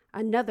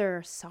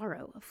 Another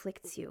sorrow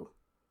afflicts you.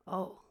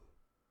 Oh.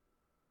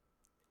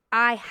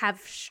 I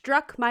have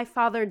struck my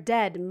father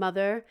dead,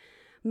 mother.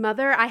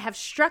 Mother, I have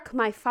struck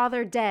my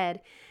father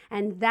dead,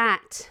 and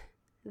that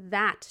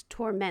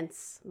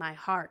torments my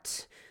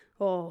heart.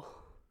 Oh.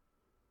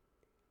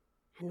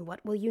 And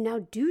what will you now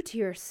do to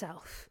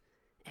yourself?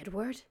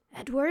 Edward,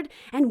 Edward,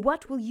 and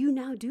what will you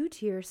now do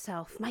to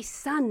yourself? My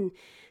son,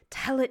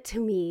 tell it to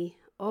me.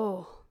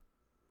 Oh.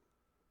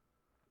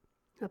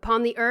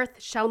 Upon the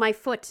earth shall my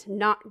foot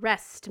not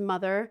rest,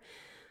 mother.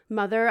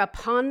 Mother,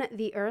 upon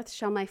the earth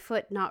shall my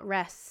foot not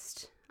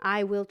rest.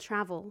 I will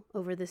travel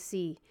over the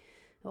sea.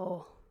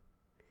 Oh.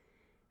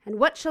 And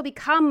what shall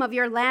become of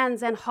your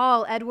lands and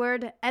hall,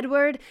 Edward?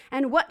 Edward,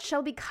 and what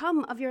shall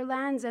become of your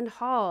lands and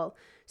hall?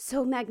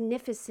 So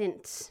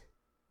magnificent,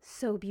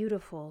 so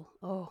beautiful,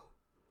 oh.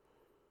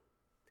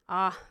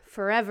 Ah,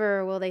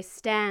 forever will they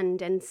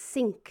stand and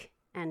sink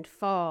and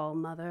fall,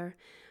 mother.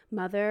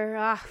 Mother,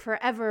 ah,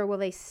 forever will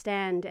they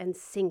stand and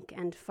sink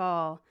and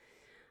fall.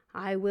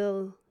 I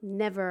will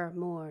never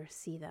more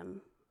see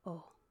them,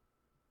 oh.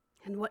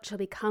 And what shall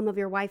become of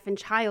your wife and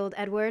child,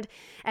 Edward?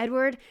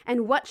 Edward,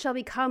 and what shall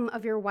become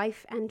of your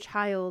wife and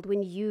child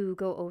when you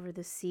go over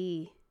the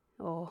sea?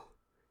 Oh.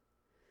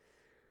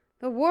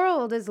 The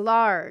world is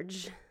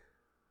large.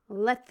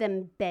 Let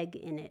them beg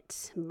in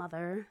it,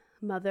 mother.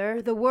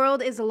 Mother, the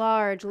world is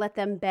large. Let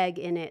them beg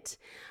in it.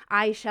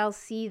 I shall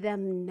see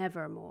them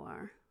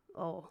nevermore.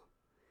 Oh.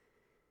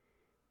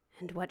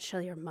 And what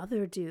shall your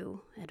mother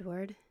do,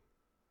 Edward?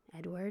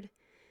 Edward,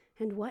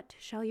 and what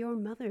shall your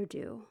mother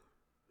do?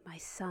 My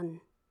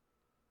son,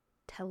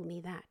 tell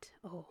me that,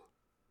 oh.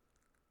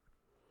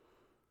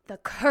 The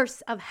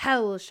curse of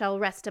hell shall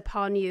rest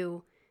upon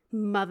you.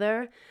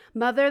 Mother,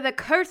 mother, the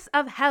curse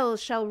of hell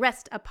shall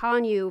rest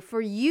upon you, for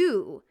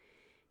you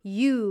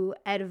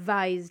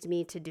advised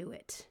me to do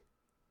it.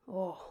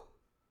 Oh.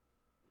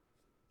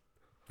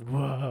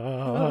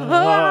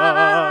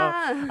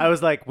 I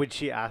was like, when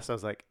she asked, I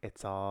was like,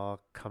 it's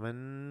all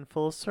coming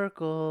full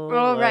circle.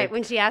 Oh, like, right.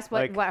 When she asked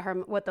what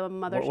the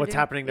mother should what's do.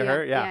 happening to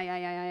her.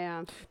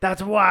 Yeah.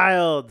 That's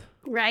wild.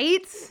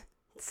 Right?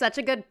 Such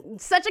a good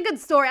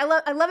story.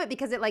 I love it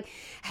because it like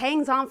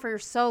hangs on for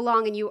so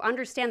long and you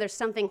understand there's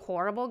something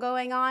horrible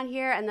going on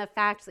here, and the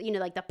fact that,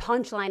 like the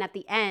punchline at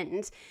the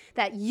end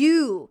that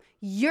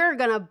you're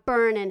gonna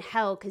burn in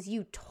hell because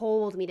you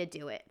told me to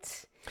do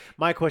it.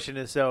 My question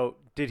is, so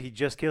did he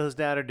just kill his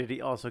dad, or did he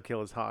also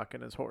kill his hawk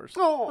and his horse?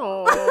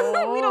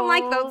 Oh, we don't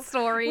like those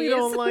stories. We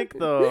don't like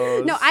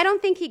those. No, I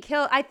don't think he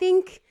killed. I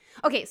think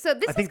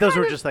those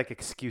were just like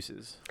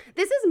excuses.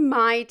 This is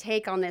my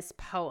take on this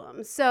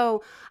poem.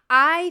 So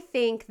I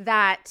think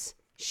that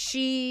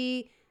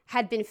she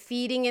had been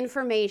feeding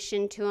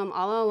information to him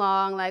all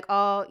along, like,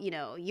 oh,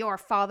 your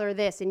father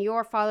this and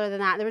your father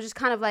that. There was just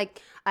kind of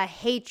like a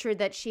hatred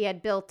that she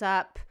had built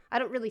up. I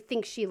don't really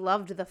think she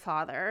loved the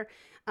father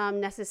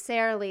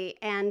necessarily.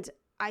 And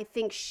I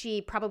think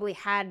she probably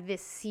had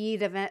this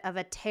seed of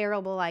a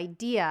terrible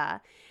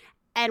idea.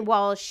 And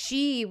while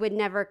she would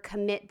never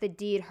commit the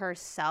deed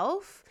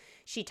herself,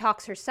 she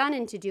talks her son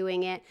into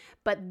doing it.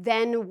 But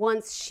then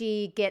once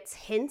she gets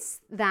hints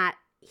that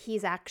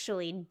he's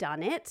actually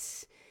done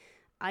it,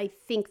 I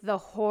think the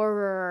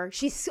horror,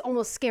 she's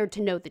almost scared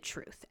to know the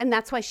truth. And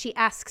that's why she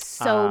asks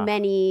so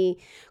many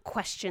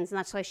questions. And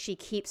that's why she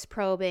keeps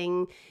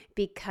probing,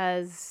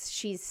 because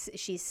she's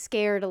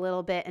scared a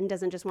little bit and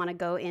doesn't just want to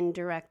go in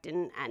direct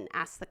and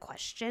ask the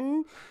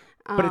question.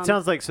 But it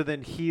sounds like, so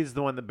then he's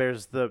the one that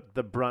bears the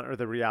brunt or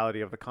the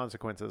reality of the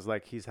consequences.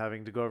 Like, he's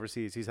having to go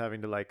overseas. He's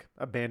having to like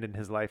abandon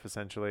his life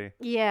essentially.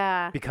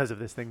 Yeah. Because of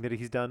this thing that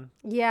he's done.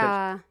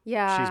 Yeah.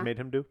 She's made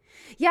him do.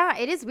 Yeah.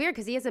 It is weird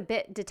because he is a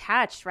bit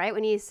detached, right?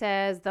 When he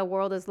says the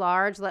world is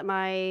large, let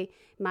my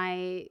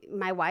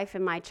wife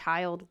and my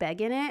child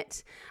beg in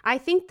it. I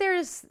think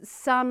there's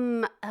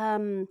some,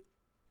 on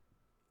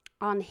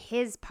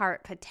his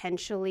part,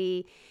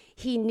 potentially,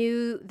 he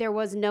knew there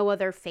was no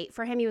other fate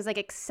for him. He was like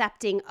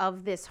accepting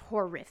of this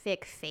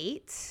horrific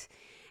fate.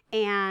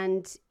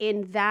 And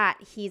in that,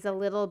 he's a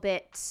little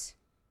bit,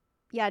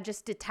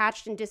 just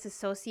detached and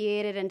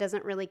disassociated and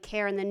doesn't really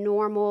care. And the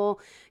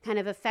normal kind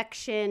of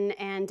affection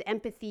and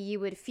empathy you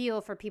would feel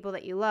for people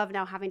that you love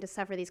now having to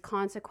suffer these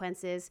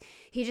consequences,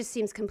 he just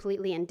seems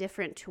completely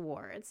indifferent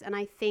towards. And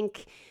I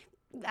think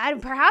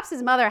perhaps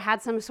his mother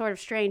had some sort of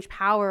strange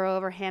power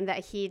over him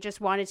that he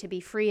just wanted to be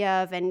free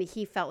of, and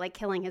he felt like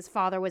killing his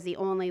father was the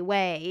only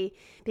way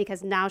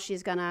because now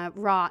she's gonna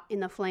rot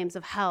in the flames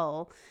of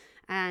hell,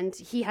 and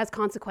he has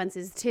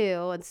consequences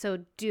too, and so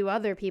do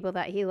other people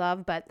that he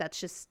loved, but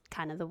that's just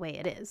kind of the way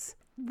it is.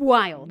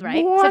 Wild,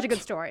 right? What? Such a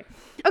good story.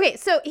 Okay,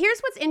 so here's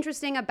what's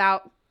interesting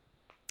about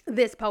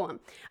this poem.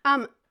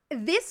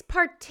 This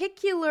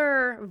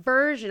particular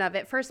version of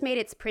it first made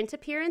its print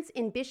appearance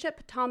in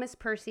Bishop Thomas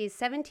Percy's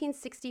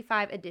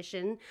 1765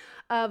 edition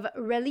of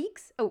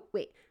Reliques.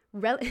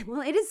 Well,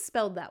 it is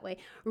spelled that way.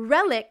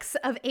 Relics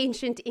of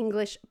Ancient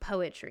English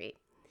Poetry.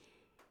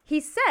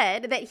 He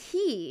said that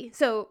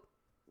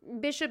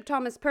Bishop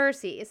Thomas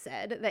Percy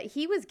said that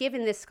he was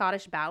given this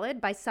Scottish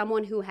ballad by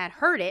someone who had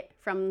heard it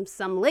from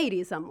some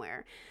lady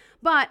somewhere.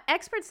 But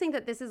experts think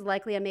that this is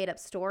likely a made-up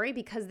story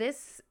because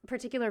this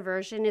particular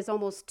version is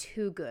almost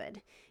too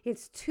good.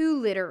 It's too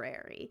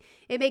literary.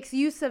 It makes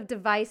use of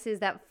devices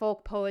that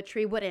folk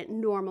poetry wouldn't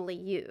normally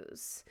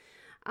use.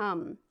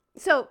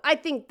 So I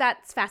think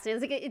that's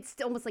fascinating. It's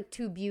almost like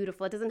too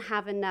beautiful. It doesn't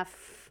have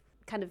enough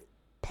kind of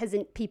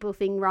peasant people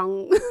things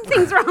wrong with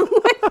it.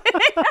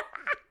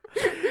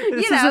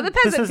 The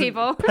peasant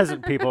people.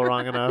 Peasant people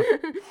wrong enough.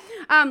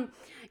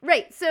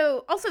 Right.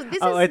 So also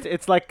this is.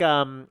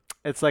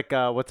 It's like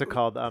what's it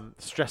called?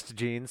 Stressed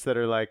jeans that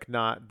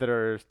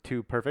are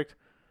too perfect.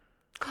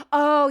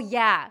 Oh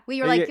yeah,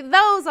 we were like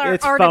those are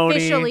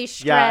artificially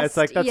stressed. Yeah, it's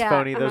like that's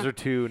phony. Those are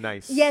too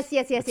nice. Yes.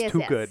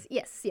 Too good.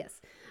 Yes.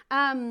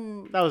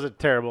 That was a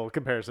terrible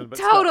comparison, but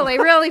totally,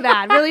 still. really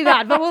bad.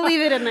 But we'll leave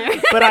it in there.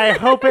 But I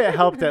hope it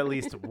helped at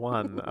least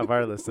one of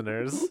our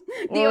listeners.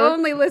 The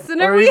only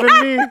listener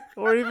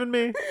or even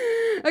me.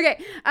 Okay.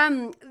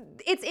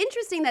 It's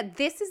interesting that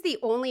this is the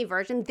only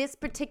version. This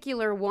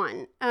particular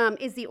one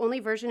is the only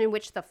version in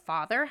which the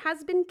father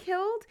has been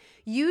killed.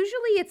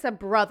 Usually, it's a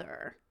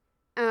brother.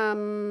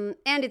 And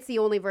it's the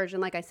only version,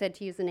 like I said,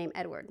 to use the name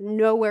Edward.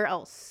 Nowhere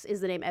else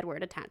is the name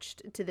Edward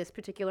attached to this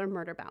particular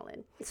murder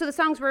ballad. So the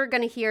songs we're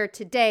going to hear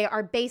today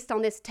are based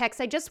on this text.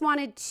 I just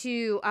wanted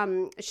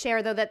to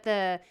share, though,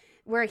 that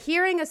we're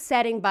hearing a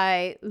setting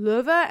by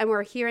Loewe and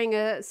we're hearing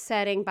a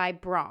setting by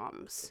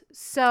Brahms.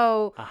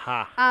 So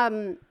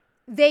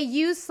they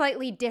use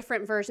slightly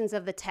different versions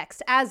of the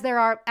text. As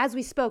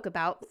we spoke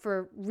about,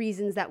 for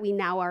reasons that we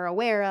now are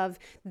aware of,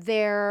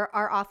 there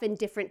are often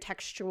different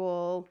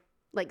textual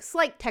like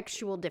slight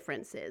textual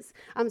differences.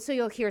 So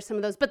you'll hear some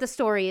of those, but the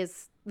story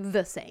is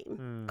the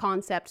same.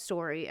 Concept,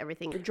 story,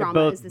 everything. The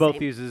drama is the same.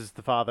 Both uses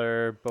the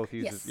father. Both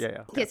uses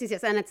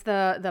Yes. And it's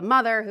the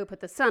mother who put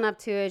the son up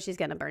to it. She's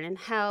gonna burn in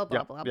hell.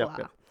 Blah blah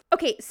blah.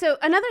 Okay, so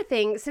another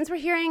thing, since we're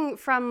hearing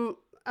from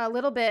a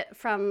little bit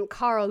from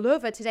Karl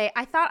Loewe today,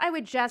 I thought I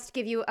would just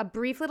give you a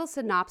brief little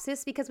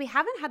synopsis because we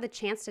haven't had the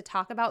chance to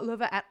talk about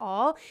Loewe at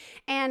all.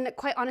 And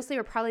quite honestly,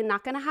 we're probably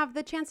not going to have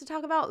the chance to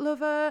talk about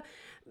Loewe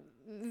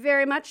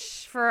very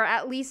much for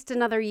at least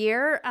another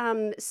year.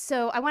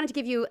 So I wanted to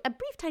give you a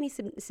brief, tiny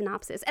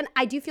synopsis. And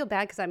I do feel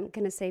bad because I'm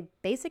going to say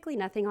basically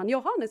nothing on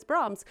Johannes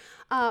Brahms.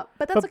 But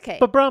that's okay.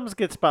 But Brahms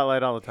gets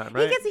spotlight all the time,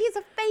 right? He's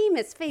a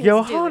famous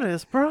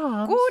Johannes dude.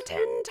 Brahms.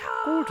 Guten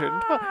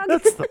Tag.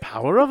 That's the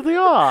power of the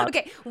art.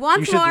 Okay,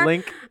 once you more.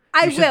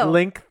 Should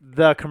link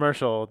the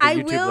commercial. I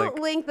will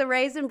link the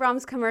Raisin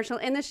Brahms commercial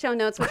in the show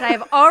notes, which I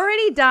have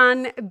already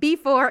done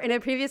before in a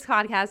previous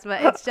podcast,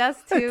 but it's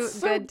just too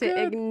good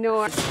to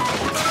ignore.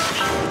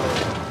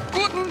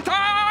 Guten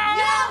Tag!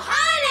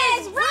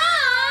 Johannes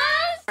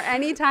Brahms!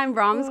 Anytime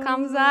Brahms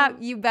comes up,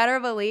 you better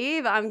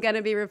believe I'm going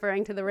to be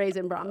referring to the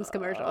Raisin Brahms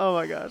commercial. Oh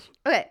my gosh.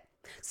 Okay,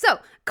 so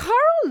Karl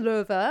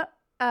Loewe,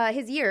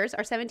 his years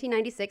are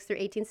 1796 through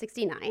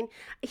 1869.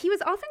 He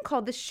was often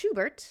called the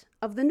Schubert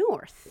of the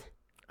North.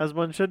 As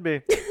one should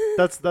be.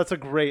 That's a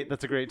great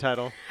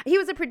title. He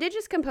was a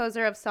prodigious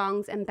composer of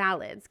songs and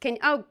ballads.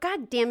 Oh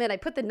god damn it, I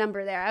put the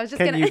number there. I was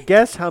just Can you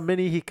guess how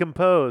many he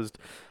composed?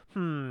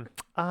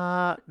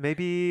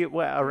 Maybe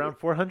around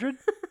 400?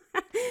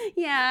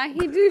 Yeah,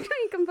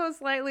 he composed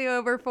slightly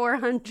over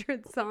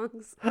 400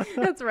 songs.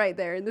 That's right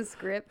there in the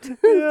script.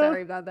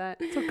 Sorry about that.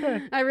 It's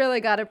okay. I really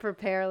got to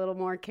prepare a little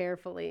more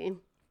carefully.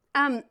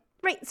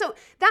 Right, so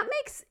that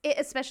makes it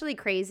especially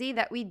crazy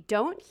that we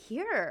don't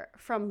hear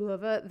from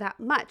Loewe that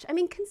much. I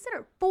mean,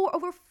 consider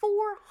over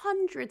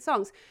 400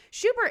 songs.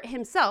 Schubert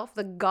himself,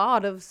 the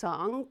god of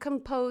song,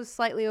 composed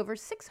slightly over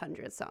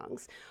 600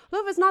 songs.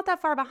 Loewe's not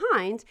that far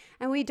behind,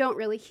 and we don't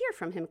really hear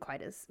from him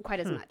quite as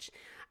much.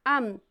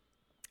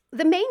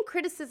 The main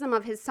criticism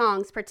of his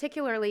songs,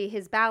 particularly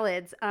his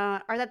ballads,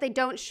 are that they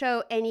don't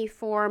show any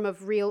form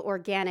of real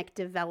organic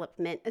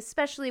development,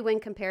 especially when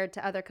compared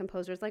to other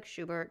composers like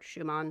Schubert,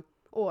 Schumann,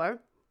 or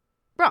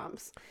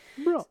Brahms.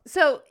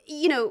 So,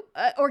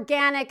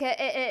 organic,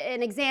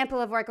 an example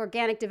of like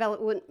organic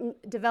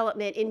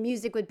development in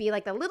music would be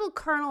like the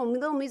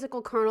little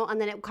musical kernel,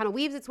 and then it kind of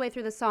weaves its way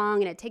through the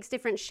song and it takes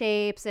different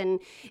shapes and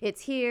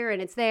it's here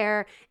and it's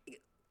there.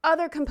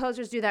 Other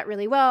composers do that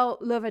really well.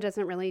 Loewe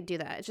doesn't really do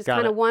that. It's just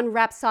kind of one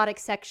rhapsodic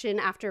section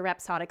after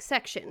rhapsodic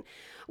section,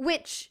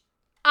 which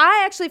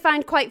I actually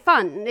find quite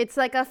fun. It's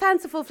like a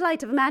fanciful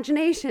flight of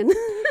imagination.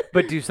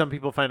 But do some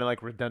people find it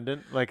like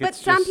redundant?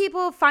 Some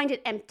people find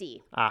it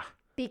empty.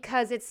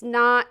 Because it's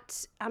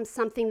not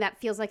something that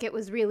feels like it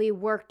was really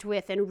worked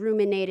with and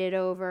ruminated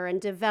over and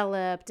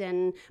developed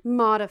and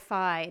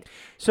modified.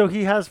 So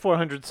he has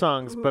 400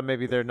 songs, but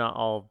maybe they're not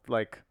all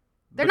like...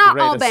 They're not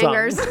all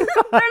bangers.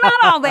 They're not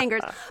all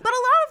bangers. But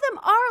a lot of them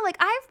are. Like,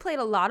 I've played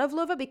a lot of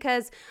Loewe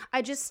because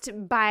I just,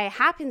 by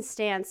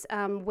happenstance,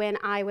 when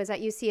I was at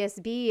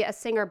UCSB, a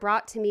singer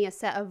brought to me a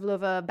set of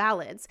Loewe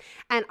ballads,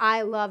 and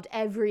I loved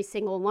every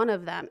single one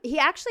of them. He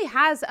actually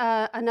has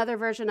another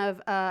version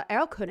of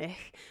Erlkönig,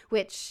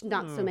 which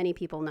not so many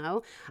people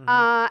know.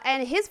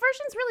 And his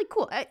version's really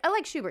cool. I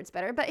like Schubert's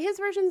better, but his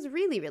version's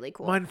really, really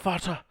cool. Mein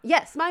Vater.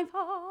 Yes, mein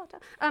Vater.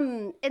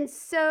 And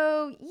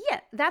so, yeah,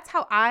 that's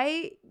how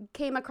I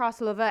came across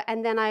Loewe,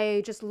 and then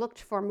I just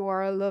looked for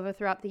more Loewe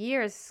throughout the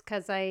years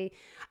because I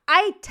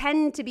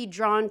tend to be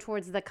drawn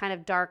towards the kind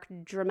of dark,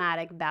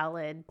 dramatic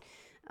ballad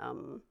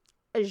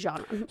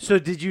genre. So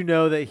did you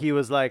know that he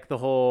was like the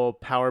whole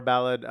power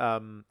ballad,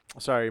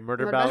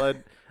 murder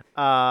ballad?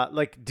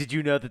 Did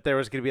you know that there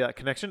was going to be that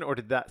connection, or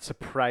did that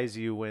surprise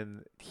you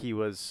when he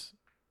was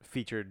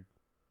featured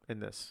in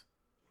this?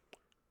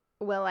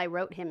 Well, I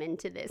wrote him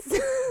into this.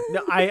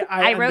 No,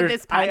 I wrote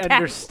this podcast. I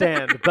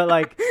understand, but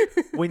like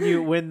when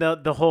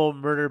the whole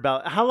murder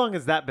ballad, how long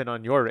has that been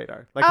on your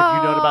radar? Like, have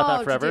you known about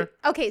that forever?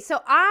 Okay, so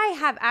I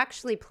have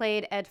actually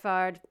played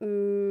Edvard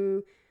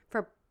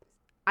for.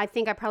 I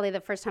think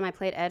the first time I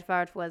played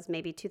Edvard was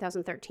maybe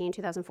 2013,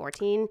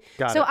 2014.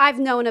 So I've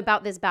known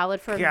about this ballad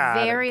for a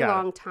very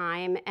long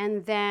time,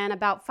 and then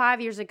about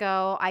 5 years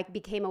ago, I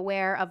became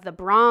aware of the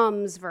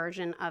Brahms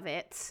version of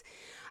it.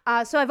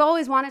 So I've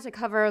always wanted to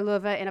cover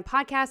Loewe in a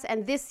podcast,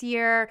 and this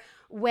year,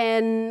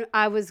 when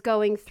I was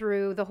going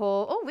through the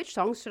whole, which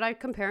songs should I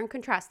compare and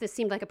contrast? This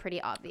seemed like a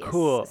pretty obvious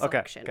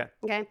selection.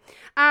 Okay.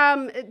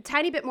 A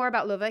tiny bit more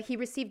about Loewe. He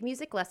received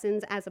music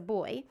lessons as a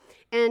boy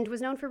and was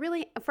known for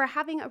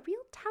having a real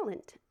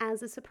talent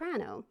as a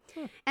soprano.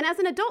 And as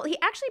an adult, he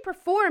actually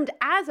performed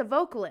as a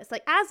vocalist,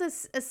 like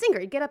as a singer.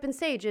 He'd get up on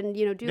stage and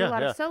do a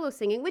lot of solo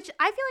singing, which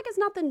I feel like is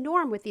not the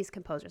norm with these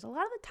composers. A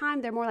lot of the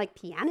time, they're more like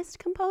pianist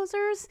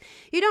composers.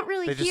 You don't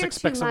really hear too much. They just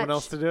expect someone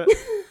else to do it.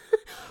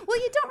 Well,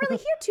 you don't really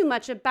hear too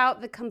much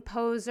about the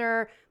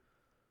composer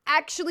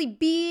actually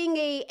being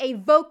a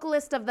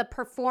vocalist of the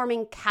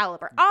performing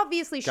caliber.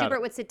 Obviously, Schubert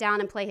would sit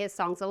down and play his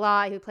songs a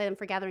lot. He would play them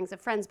for gatherings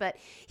of friends, but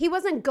he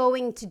wasn't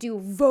going to do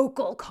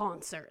vocal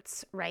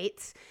concerts,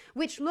 right?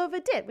 Which Loewe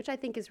did, which I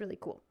think is really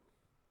cool.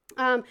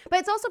 But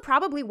it's also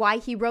probably why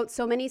he wrote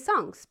so many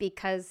songs,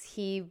 because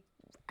he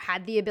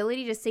had the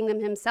ability to sing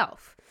them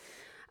himself.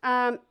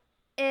 And,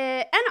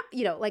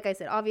 like I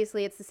said,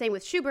 obviously it's the same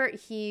with Schubert.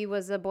 He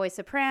was a boy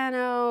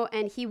soprano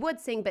and he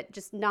would sing, but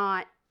just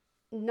not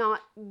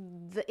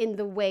in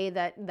the way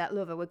that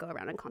Loewe would go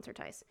around and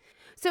concertize.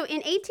 So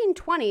in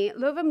 1820,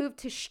 Loewe moved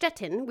to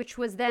Stettin, which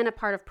was then a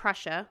part of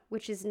Prussia,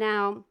 which is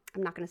now,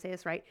 I'm not going to say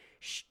this right,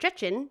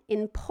 Szczecin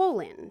in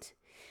Poland.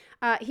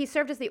 He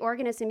served as the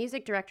organist and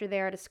music director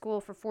there at a school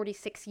for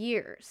 46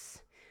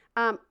 years,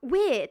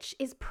 which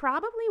is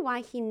probably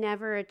why he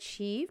never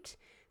achieved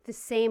the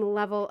same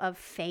level of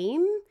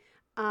fame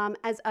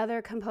as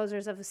other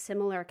composers of a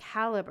similar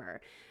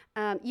caliber.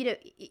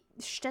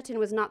 Stettin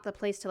was not the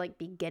place to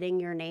be getting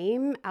your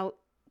name out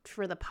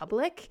for the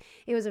public.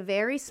 It was a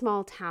very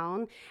small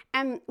town.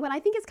 And what I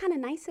think is kind of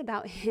nice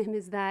about him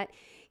is that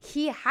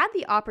he had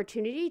the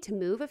opportunity to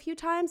move a few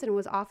times and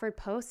was offered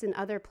posts in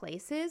other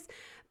places,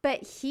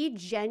 but he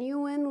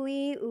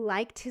genuinely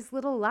liked his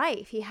little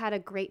life. He had a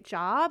great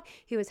job.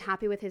 He was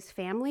happy with his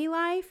family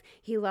life.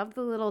 He loved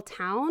the little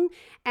town,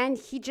 and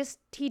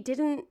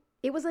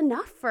it was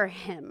enough for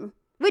him,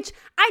 which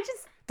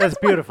that's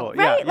beautiful,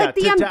 right?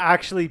 Yeah. To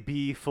actually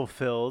be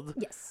fulfilled,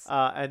 yes,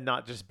 and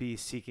not just be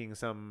seeking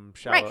some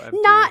shallow, right?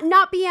 empty...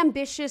 Not be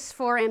ambitious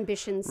for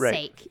ambition's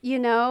sake.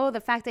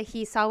 The fact that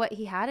he saw what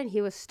he had and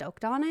he was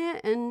stoked on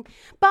it,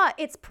 but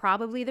it's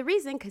probably the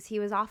reason, because he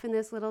was off in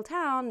this little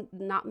town.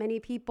 Not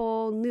many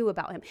people knew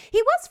about him.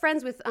 He was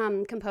friends with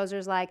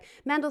composers like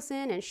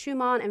Mendelssohn and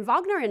Schumann, and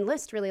Wagner and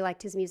Liszt really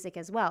liked his music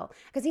as well,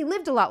 because he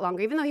lived a lot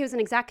longer. Even though he was an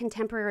exact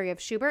contemporary of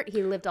Schubert,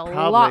 he lived a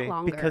lot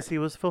longer because he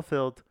was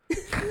fulfilled.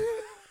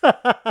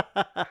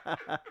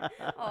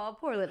 Oh,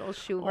 poor little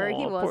Schubert.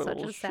 He was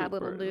such a sad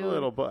little dude.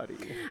 Little buddy.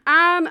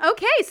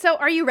 Okay, so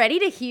are you ready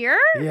to hear?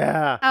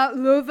 Yeah.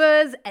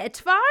 Loewe's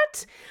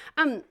Edvard.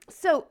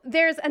 So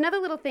there's another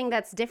little thing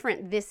that's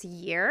different this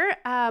year.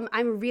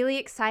 I'm really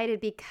excited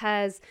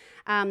because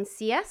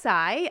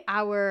CSI,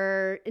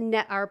 our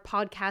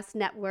podcast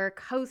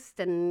network host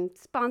and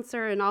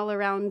sponsor and all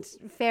around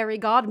fairy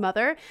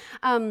godmother,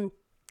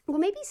 well,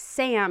 maybe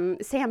Sam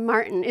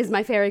Martin is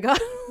my fairy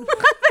godmother,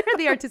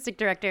 the artistic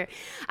director.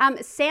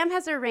 Sam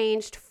has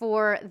arranged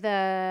for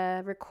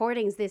the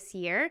recordings this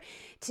year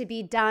to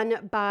be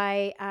done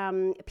by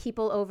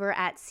people over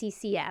at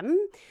CCM.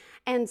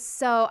 And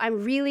so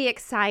I'm really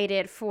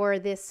excited for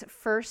this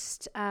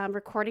first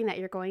recording that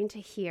you're going to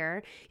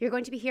hear. You're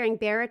going to be hearing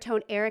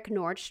baritone Eric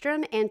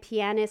Nordstrom and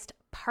pianist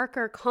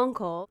Parker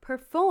Konkel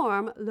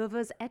perform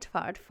Loewe's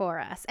Edvard for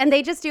us. And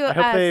they just do it.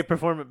 I hope they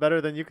perform it better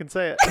than you can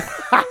say it.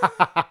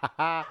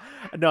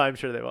 No, I'm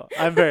sure they will.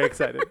 I'm very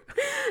excited.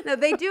 No,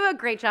 they do a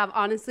great job.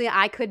 Honestly,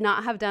 I could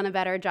not have done a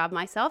better job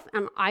myself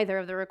on either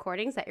of the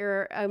recordings that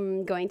you're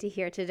going to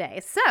hear today.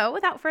 So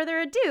without further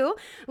ado,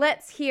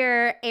 let's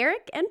hear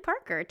Eric and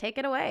Parker. Take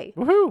it away.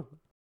 Woohoo!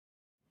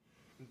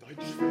 Dein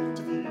Schwert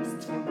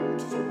ist von Blut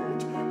so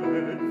rot,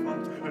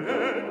 Edvard,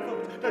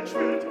 dein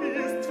Schwert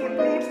ist von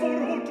Blut so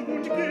rot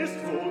und gehst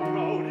so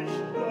traurig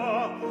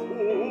da, oh.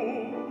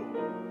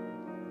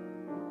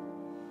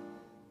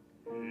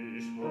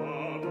 Ich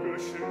hab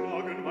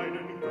geschlagen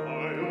meinen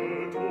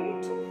Geier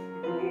tot,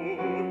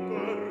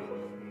 Mutter,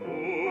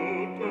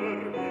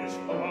 ich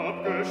hab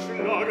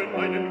geschlagen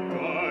meinen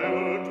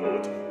Geier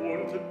tot,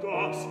 und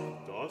das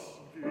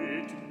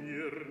geht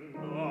mir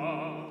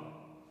nah.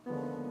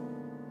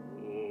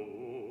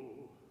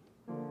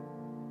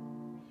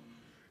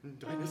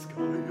 Deines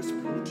Geiers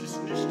Blut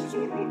ist nicht so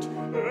rot,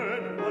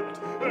 Edvard,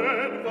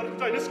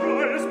 deines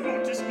Geiers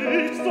Blut ist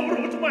nicht so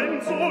rot,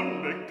 mein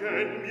Sohn,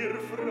 bekenn mir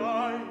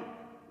frei.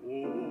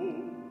 Oh,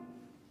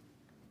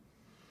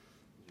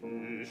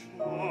 ich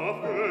hab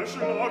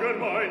geschlagen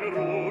mein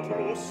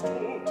Rotrost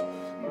tot,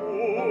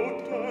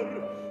 Mutter,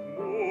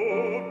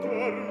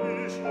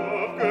 ich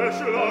hab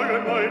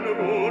geschlagen mein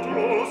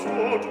Rotrost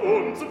tot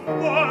und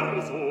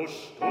war so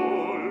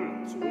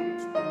stolz und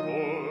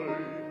treu.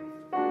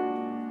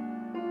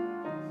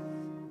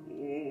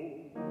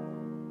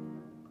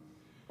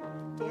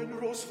 Dein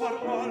Ross war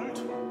alt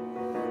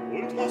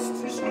und hast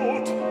sich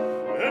not,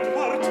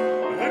 Edvard,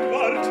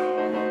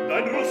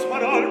 dein Ross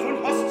war alt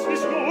und hast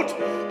sich not,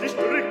 dich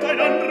drückt ein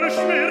anderes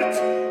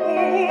Schmerz, oh,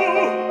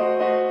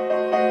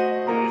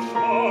 ich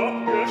hab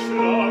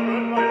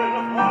geschlagen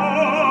meinen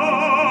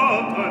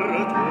Vater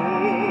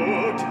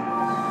tot,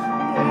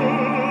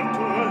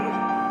 Mutter,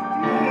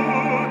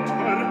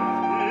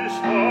 ich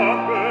hab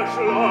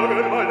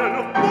geschlagen meinen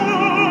Vater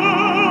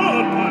tot.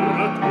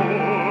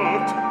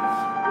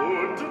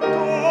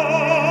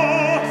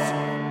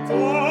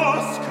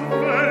 Das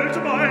quält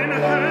mein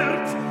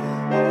Herz,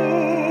 oh.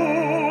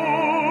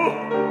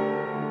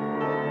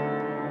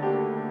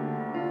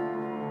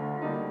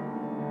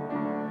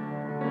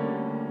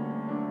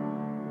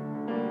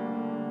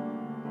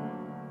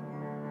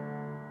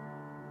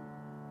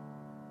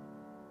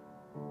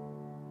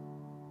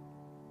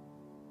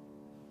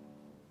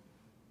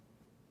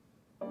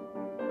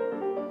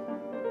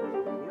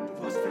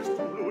 wirst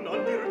du nun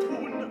an dir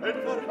tun,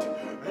 Edward,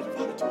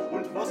 Edward,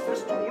 und was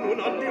wirst du nun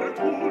an dir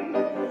tun?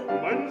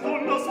 Mein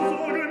Sohn, das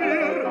sage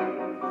mir.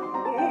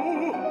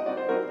 Oh,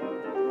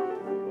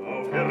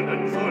 auf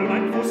Erden soll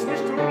mein Fuß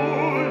nicht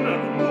ruhen,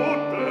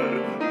 Mutter,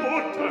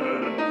 Mutter.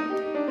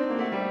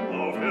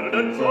 Auf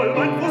Erden soll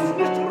mein Fuß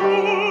nicht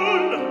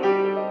ruhen.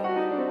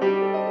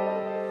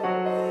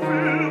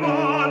 Viel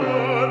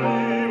Wahler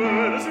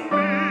lieben es mir.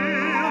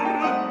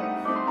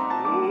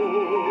 Oh,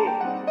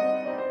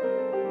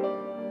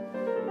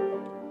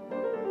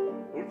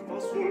 und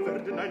was soll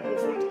werden ein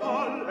Hof und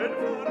Hall,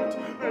 Edward,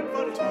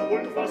 Edward,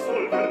 und was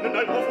soll werden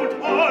ein Hof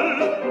und Hall?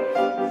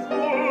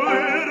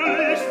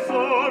 Freulich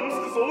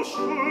sonst so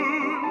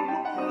schön,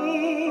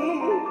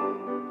 oh.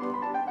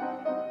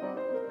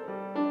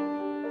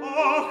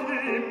 Ach,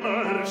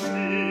 immer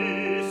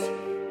stieß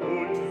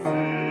und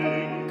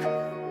sink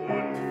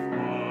und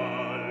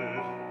fall.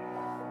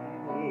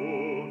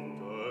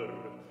 Mutter,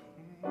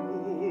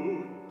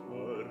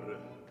 Mutter.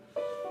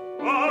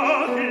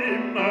 Ach,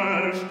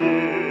 immer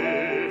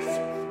stieß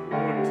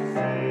und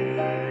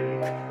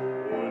sink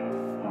und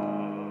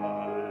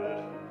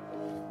fall.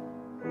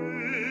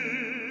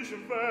 Ich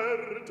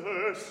werd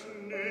es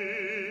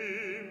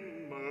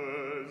nimmer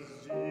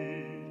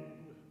sehen.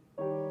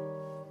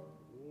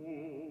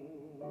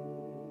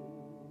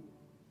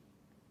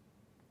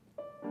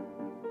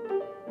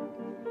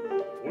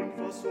 Und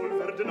was soll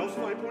werden aus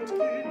Weib und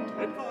Kind,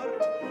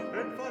 Edward,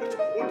 Edward?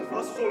 Und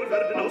was soll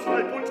werden aus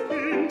Weib und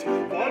Kind,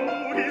 wann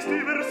du gehst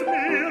übers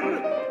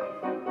Meer?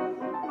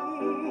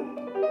 Oh.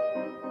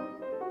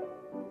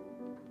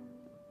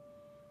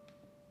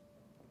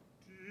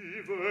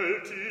 Die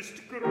Welt ist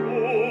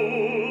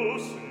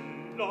groß,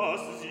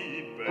 lass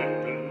sie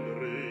betteln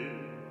drehen.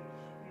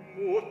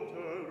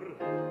 Mutter,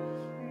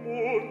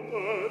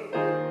 Mutter,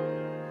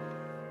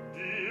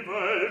 die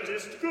Welt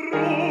ist groß,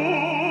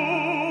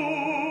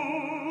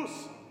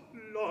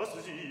 lass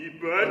sie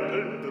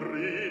betteln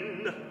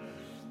drin.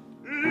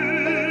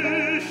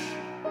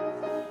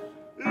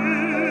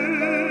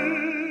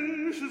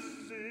 Ich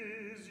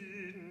seh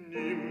sie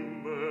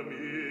nimmer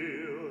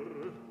mehr.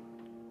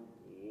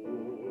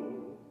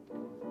 Oh,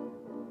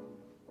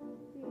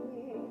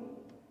 oh.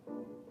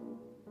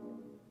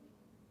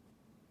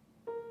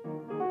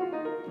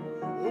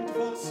 Und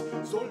was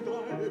soll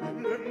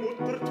deine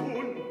Mutter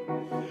tun?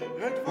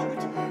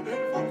 Edward,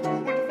 Edward,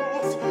 und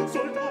was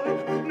soll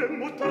deine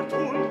Mutter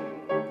tun?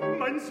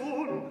 Mein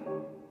Sohn,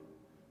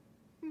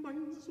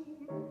 mein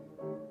Sohn,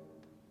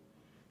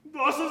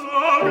 das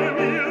sage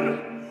mir,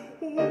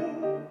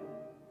 oh,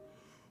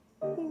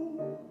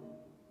 oh.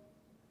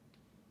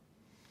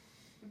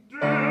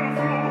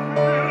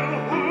 Der Fluch der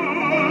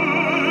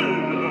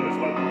Hölle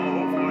soll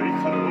auf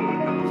euch ruhen,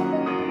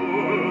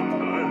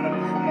 Mutter,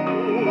 Mutter.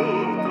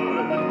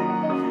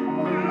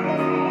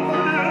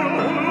 Der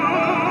Fluch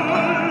der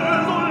Hölle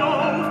soll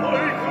auf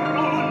euch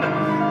ruhen,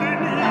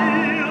 denn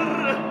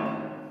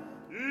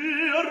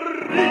ihr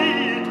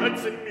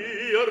rietet's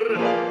mir.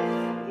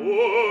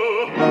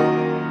 Oh.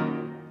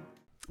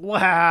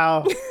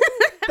 Wow.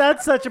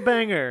 That's such a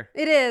banger.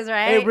 It is,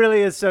 right? It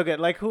really is so good.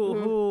 Like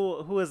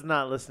who is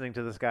not listening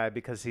to this guy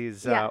because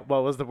he's Yeah.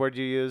 What was the word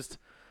you used?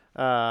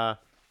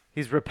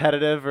 He's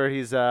repetitive, or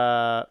he's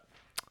What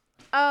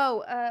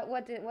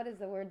is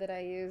the word that I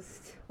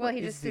used? Well, he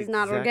is just the is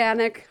not exact-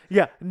 organic.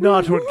 yeah,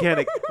 not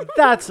organic.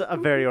 That's a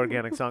very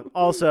organic song.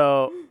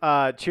 Also,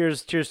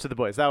 cheers to the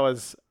boys. That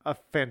was a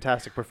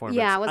fantastic performance.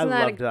 Yeah, wasn't I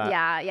that? loved that.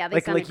 Yeah, they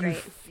like sounded you great.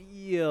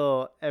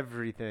 feel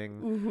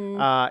everything.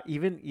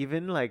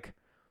 Even like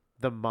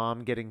the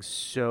mom getting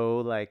so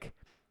like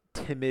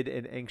timid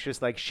and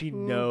anxious, like she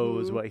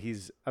knows what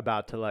he's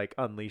about to like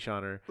unleash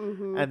on her,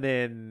 and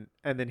then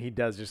he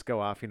does just go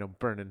off,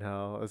 burn in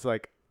hell. It's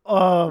like,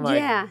 oh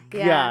my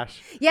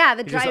gosh. Yeah,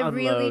 the He just drive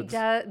really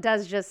unloads.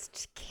 does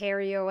just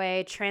carry you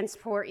away,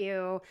 transport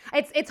you.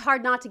 It's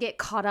hard not to get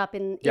caught up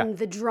in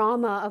the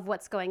drama of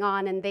what's going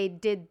on, and they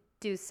did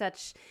do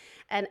such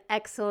an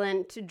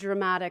excellent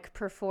dramatic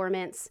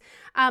performance.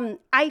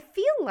 I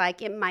feel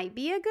like it might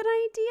be a good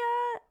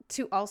idea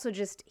to also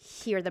just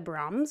hear the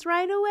Brahms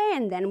right away,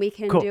 and then we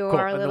can do cool.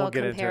 our And then little we'll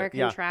get into compare it.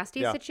 Yeah,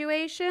 contrasty yeah.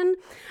 situation.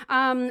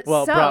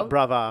 Well, so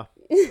brava.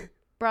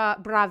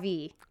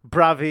 bravi.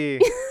 Bravi,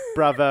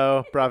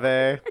 bravo,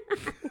 brave.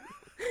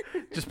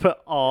 Just put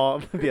all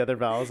the other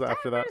vowels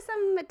after that. There's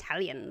some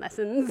Italian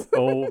lessons.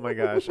 Oh my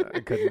gosh, I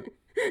couldn't.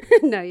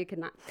 No, you could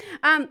not.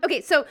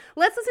 Okay, so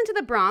let's listen to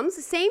the Brahms.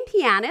 Same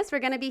pianist. We're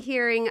going to be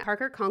hearing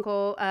Parker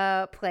Kunkel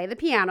play the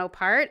piano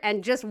part,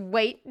 and just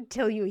wait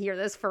until you hear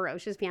this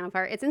ferocious piano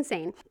part. It's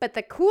insane. But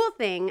the cool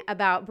thing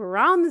about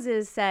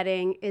Brahms's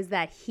setting is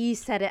that he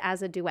set it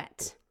as a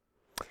duet.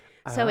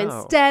 So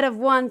instead of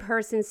one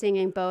person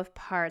singing both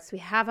parts, we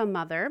have a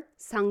mother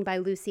sung by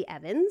Lucy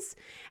Evans,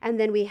 and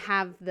then we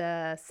have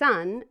the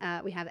son,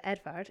 we have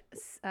Edvard,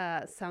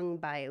 sung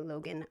by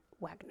Logan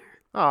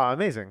Wagner. Oh,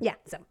 amazing. Yeah,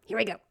 so here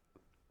we go.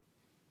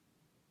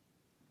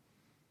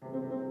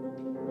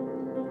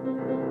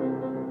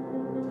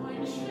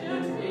 Ein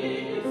Schwert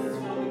ist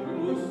vom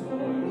Blut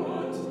voll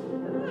Gott,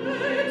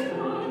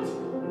 Edward,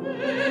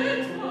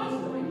 Edward.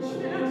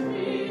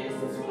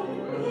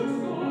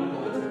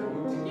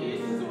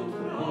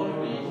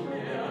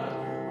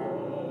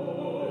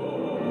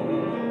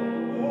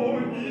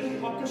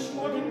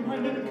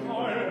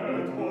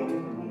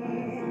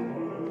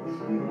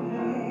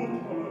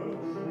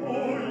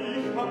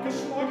 hab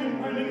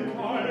geschlagen meinen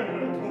Keil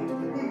tot,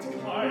 und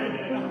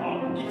keinen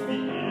hab ich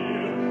wie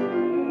ihr.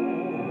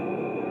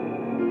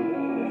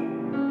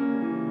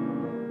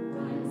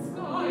 Dein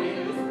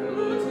Skeil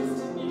Blut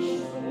ist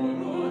nicht so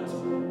rot.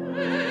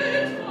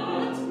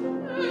 Edward,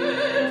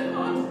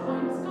 dein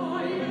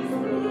Skeil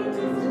Blut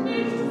ist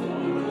nicht so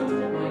rot.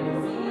 Meine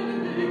Söhne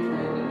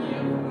bekennen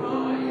mir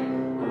frei.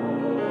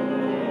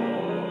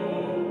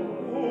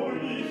 Oh,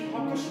 ich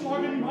hab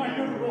geschlagen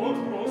meine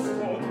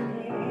Rotbrusthaut,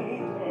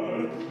 oh,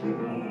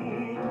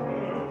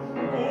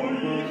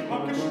 ich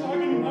hab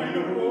geschlagen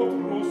meine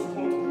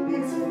Rotbrusthaut,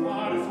 und sie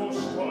war so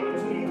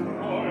stolz und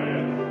treu.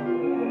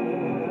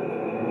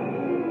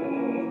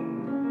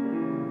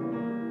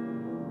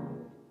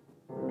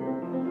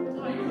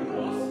 Dein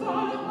Ross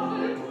war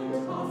alt und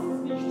hast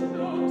nicht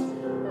Not.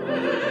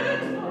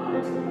 Edward,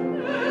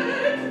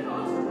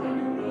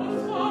 dein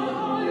Ross war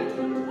alt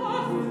und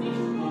hast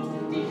nicht Not.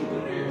 Dich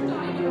trügt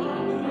deine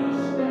andere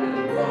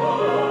Stelle. Oh,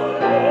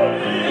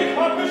 ich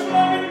hab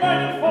geschlagen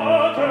meinen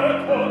Vater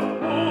tot,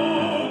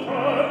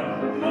 Mutter,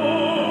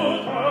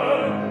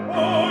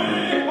 oh,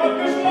 ich hab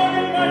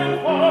geschlagen meinen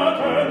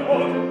Vater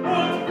tot,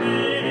 und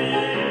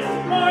wie ist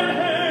mein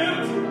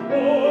Herz,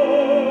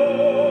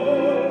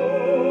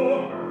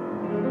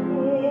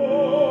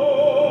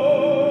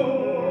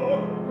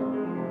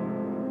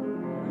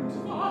 Und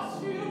was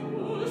für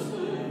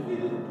Buße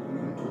will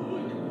du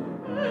tun?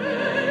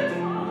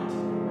 Edward,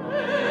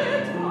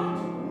 und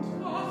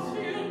was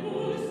für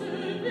Buße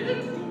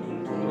willst du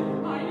tun?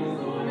 Meine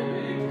Söhne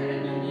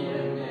bekennen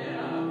mir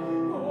mehr.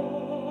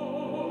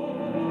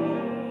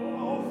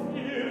 Auf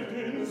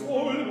Erden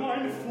soll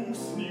mein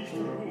Fuß nicht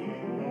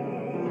ruhen,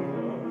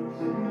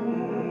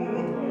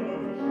 Mutter,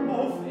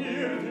 auf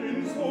Erden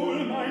soll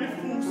mein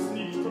Fuß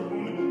nicht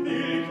ruhen,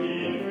 will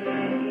gehen,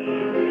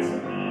 wer es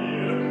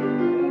mir.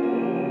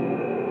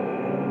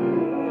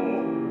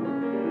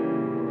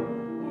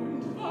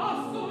 Und was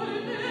soll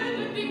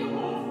werden im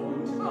Hof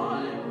und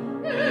Hall?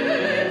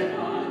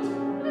 Edward,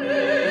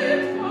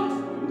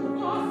 und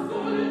was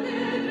soll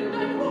werden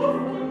dein Hof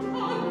und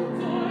Hall?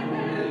 So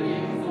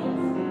herrlich,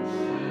 sonst und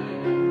schön.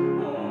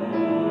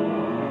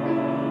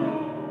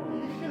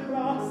 Ich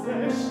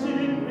lasse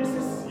stehen, bis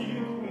es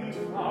sinkt und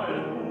fall,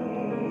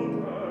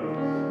 Mutter,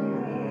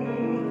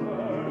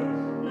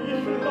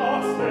 ich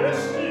lasse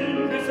stehen,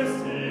 bis es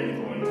sinkt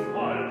und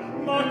fall,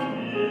 mag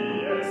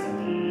nie es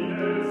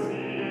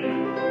wiedersehen.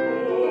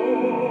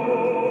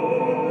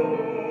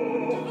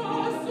 Und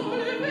was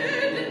soll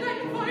werden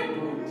dein Weib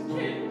und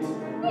Kind?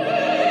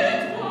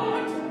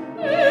 Edward,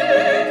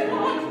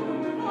 und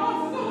was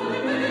soll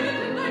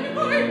werden dein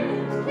Weib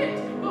und Kind,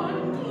 wann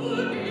du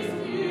gehst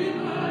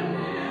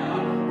überher?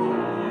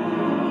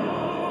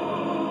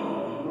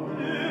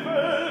 Die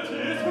Welt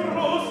ist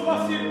groß,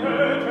 lass sie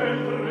beten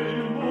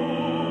drin,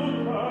 Mutter,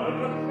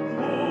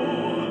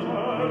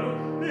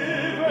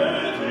 die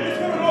Welt ist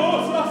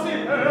groß, lass sie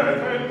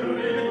beten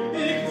drin,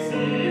 ich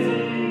zieh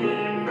sie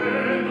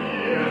neben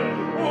mir.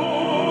 Und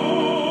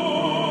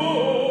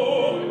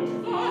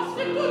was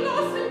wird du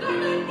lassen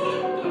deine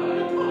Mutter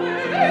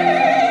teuer?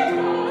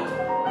 Edward,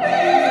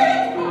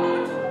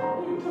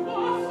 und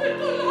was wird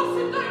du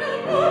lassen deine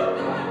Mutter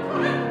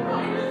teuer?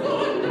 Mein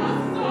Sohn, das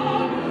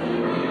sage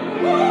mir.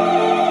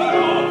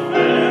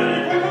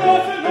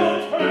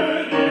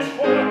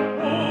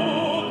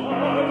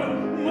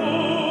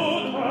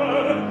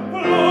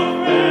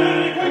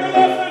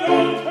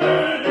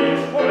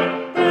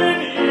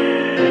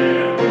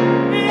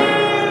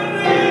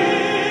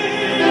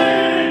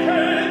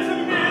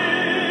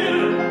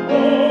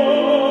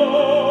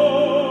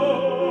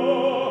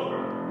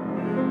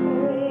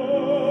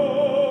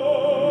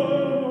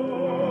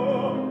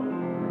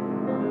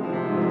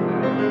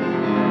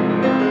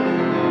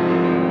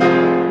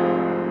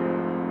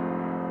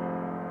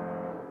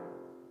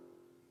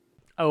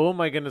 Oh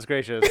my goodness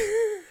gracious.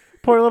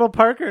 Poor little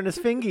Parker and his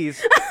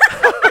fingies.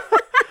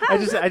 I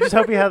just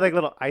hope he had like a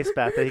little ice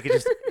bath that he could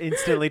just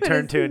instantly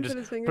turn to and just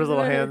put his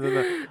little hands in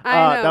the.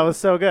 That was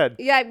so good.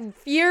 Yeah,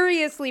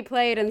 furiously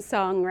played and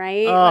sung,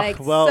 right? Oh, like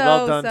well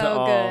done to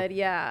all. good.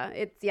 Yeah,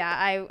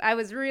 I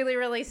was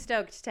really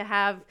stoked to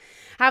have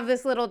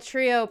this little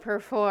trio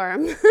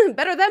perform.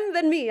 Better them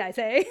than me, I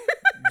say.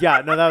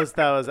 Yeah, no, that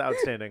was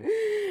outstanding.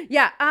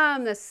 Yeah.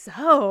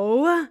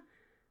 So,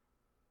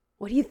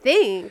 what do you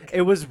think?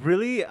 It was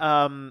really.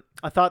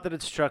 I thought that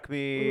it struck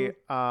me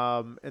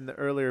in the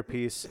earlier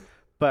piece,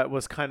 but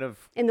was kind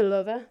of In the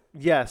Loewe?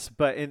 yes.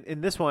 But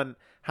in this one,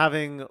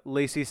 having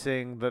Lacey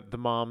sing the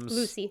mom's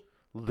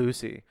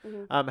Lucy.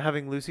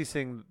 Having Lucy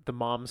sing the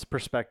mom's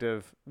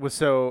perspective was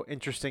so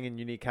interesting and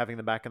unique, having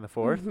them back and the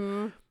forth.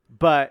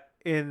 But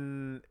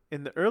in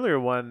the earlier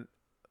one,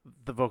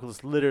 the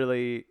vocalist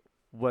literally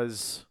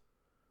was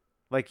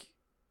like,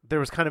 there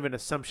was kind of an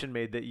assumption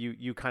made that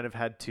you kind of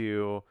had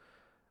to,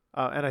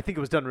 and I think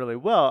it was done really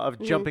well,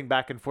 of jumping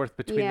back and forth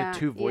between the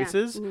two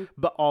voices,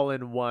 but all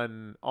in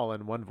one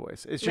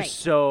voice. It's just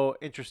so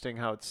interesting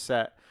how it's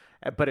set.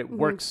 but it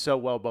works so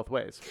well both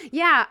ways.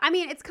 Yeah, I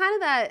mean, it's kind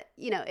of that,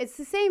 it's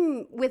the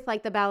same with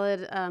like the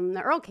ballad,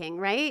 the Earl King,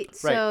 right?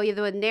 So you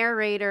have the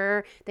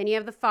narrator, then you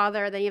have the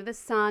father, then you have the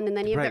son, and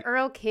then you have the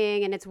Earl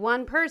King, and it's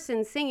one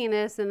person singing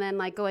this and then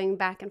like going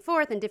back and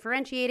forth and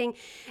differentiating.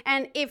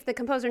 And if the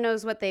composer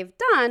knows what they've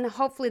done,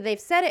 hopefully they've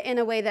said it in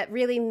a way that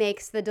really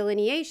makes the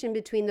delineation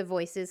between the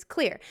voices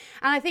clear.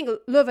 And I think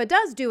Loewe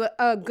does do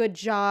a good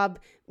job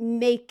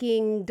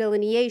making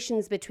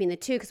delineations between the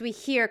two, because we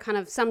hear kind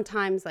of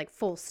sometimes like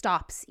full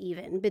stops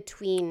even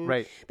between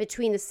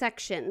the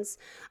sections,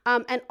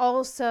 and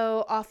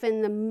also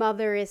often the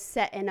mother is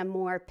set in a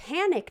more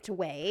panicked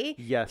way,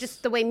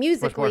 just the way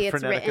musically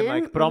it's written,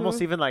 and but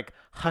almost even like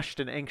hushed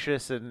and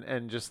anxious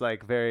and just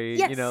like very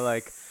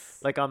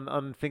like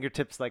on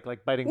fingertips, like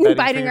biting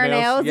our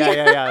nails.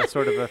 Yeah,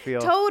 sort of a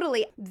feel.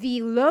 Totally.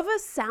 The Loewe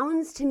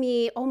sounds to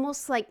me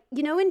almost like,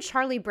 in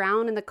Charlie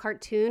Brown in the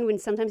cartoon, when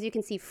sometimes you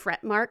can see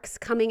fret marks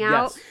coming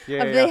out.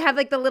 They have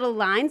like the little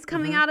lines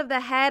coming out of the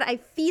head. I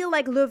feel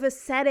like Loewe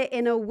said it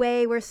in a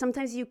way where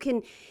sometimes you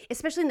can,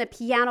 especially in the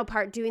piano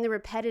part, doing the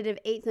repetitive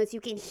eighth notes, you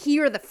can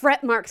hear the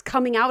fret marks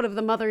coming out of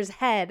the mother's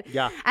head.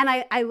 Yeah. And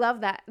I love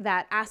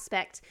that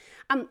aspect.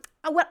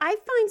 What I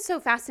find so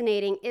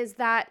fascinating is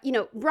that,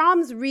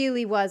 Brahms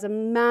really was a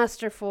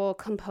masterful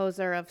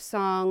composer of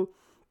song.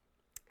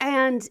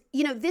 And,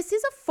 this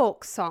is a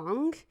folk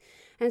song.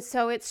 And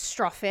so it's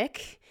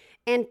strophic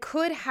and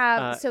could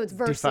have, so it's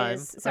verses. Define.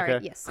 Sorry,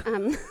 Okay. yes.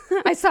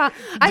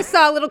 I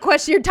saw a little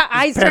question, your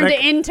eyes turned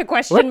into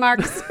question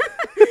marks.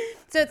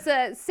 So it's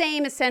the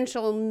same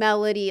essential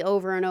melody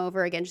over and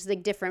over again, just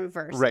like different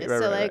verses.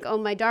 Right. Oh,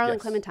 my darling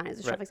Clementine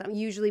is a strophic song.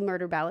 Usually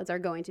murder ballads are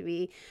going to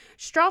be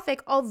strophic,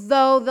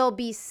 although they'll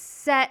be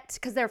set,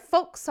 because they're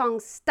folk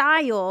song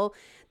style,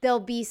 they'll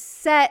be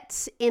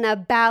set in a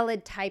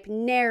ballad type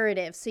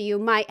narrative. So you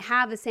might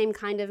have the same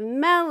kind of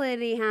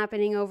melody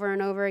happening over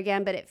and over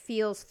again, but it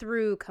feels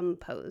through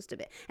composed a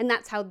bit. And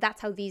that's how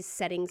these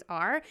settings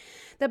are.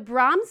 The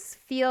Brahms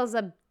feels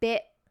a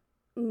bit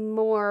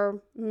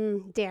more,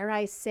 dare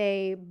I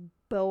say,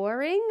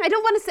 boring. I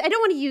don't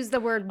want to use the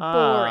word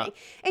boring.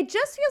 It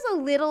just feels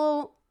a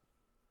little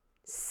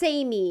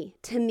samey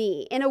to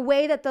me in a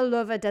way that the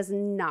Loewe does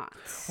not.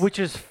 Which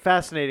is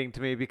fascinating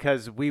to me,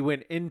 because we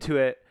went into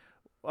it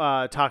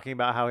talking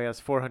about how he has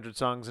 400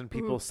 songs and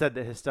people said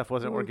that his stuff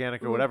wasn't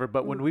organic or whatever.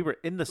 But when we were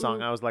in the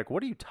song, I was like,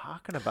 what are you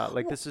talking about?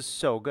 Like, this is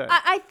so good.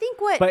 I think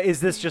But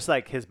is this just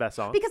like his best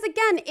song? Because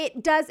again,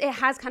 it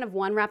has kind of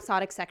one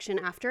rhapsodic section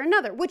after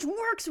another, which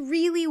works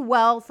really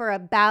well for a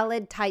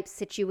ballad type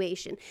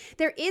situation.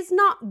 There is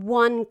not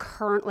one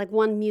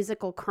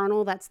musical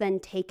kernel that's then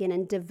taken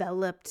and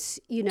developed,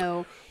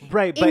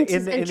 right. But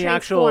in the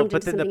actual,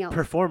 but then the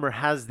performer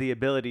has the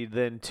ability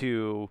then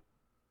to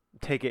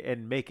take it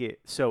and make it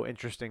so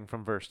interesting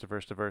from verse to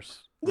verse to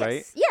verse,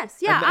 right? Yes,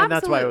 yeah, and absolutely.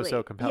 that's why it was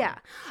so compelling. Yeah,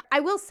 I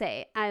will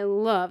say I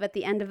love at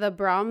the end of the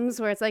Brahms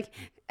where it's like,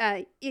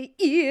 that's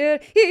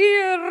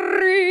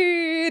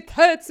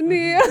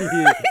me.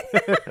 I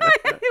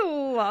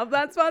love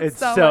that spot it's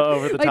so much.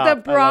 Over the top. Like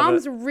the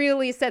Brahms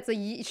really sets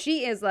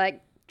she is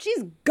like,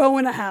 she's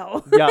going to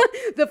hell. Yeah.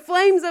 The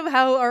flames of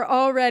hell are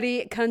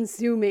already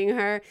consuming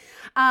her.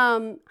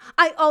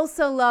 I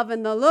also love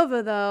in the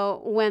Loewe,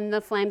 though, when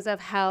the flames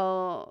of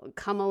hell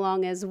come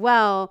along as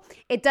well,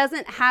 it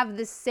doesn't have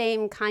the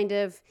same kind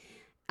of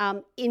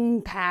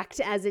impact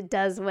as it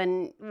does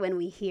when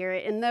we hear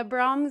it in the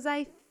Brahms,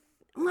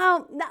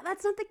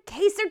 that's not the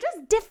case. They're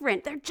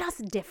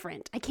just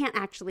different. I can't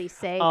actually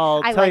say.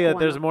 I'll tell you,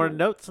 there's more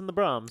notes in the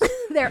Brahms.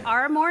 There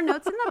are more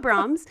notes in the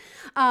Brahms.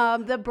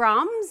 The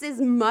Brahms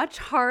is much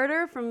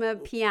harder from a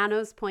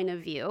piano's point of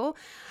view.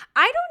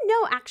 I don't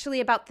know actually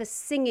about the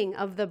singing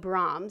of the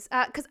Brahms,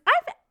 because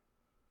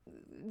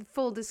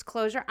full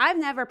disclosure, I've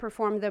never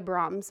performed the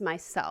Brahms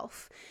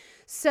myself.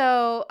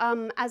 So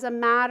as a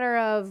matter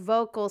of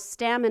vocal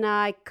stamina,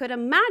 I could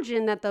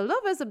imagine that the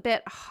Loewe is a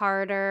bit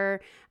harder.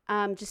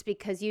 Just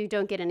because you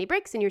don't get any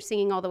breaks and you're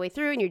singing all the way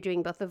through and you're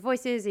doing both the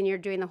voices and you're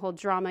doing the whole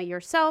drama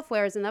yourself.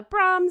 Whereas in the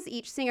Brahms,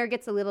 each singer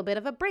gets a little bit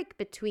of a break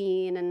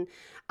between. And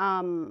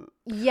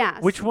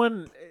yes. Which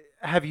one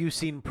have you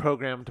seen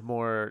programmed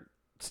more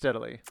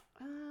steadily?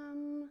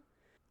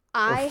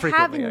 I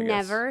have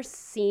never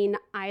seen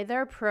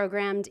either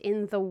programmed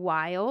in the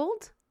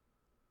wild.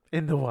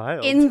 In the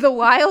wild? In the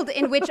wild,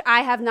 in which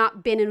I have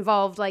not been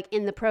involved like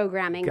in the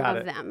programming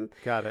of them.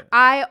 Got it.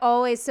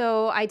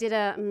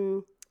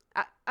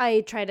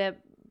 I try to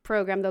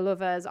program the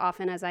Loewe as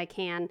often as I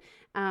can,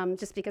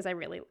 just because I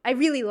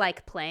really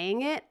like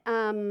playing it.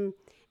 And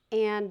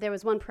there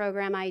was one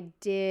program I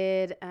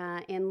did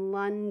in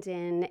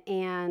London,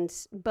 and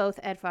both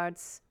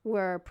Edvards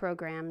were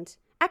programmed.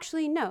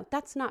 Actually, no,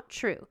 that's not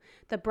true.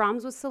 The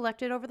Brahms was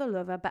selected over the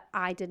Loewe, but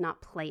I did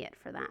not play it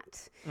for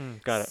that.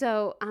 Got it.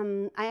 So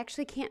I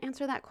actually can't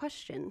answer that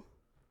question.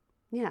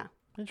 Yeah.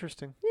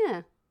 Interesting.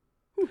 Yeah.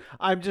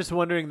 I'm just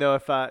wondering, though,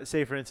 if,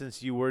 say, for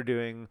instance, you were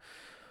doing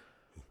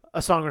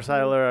a song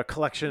recital or a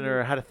collection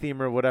or had a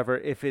theme or whatever,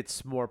 if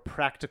it's more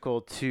practical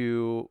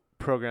to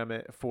program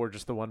it for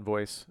just the one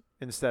voice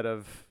instead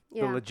of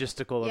the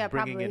logistical Yeah, of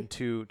bringing probably.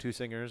 in two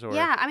singers? Or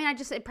Yeah, I mean,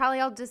 it probably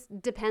all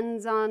just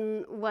depends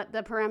on what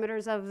the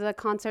parameters of the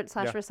concert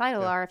 /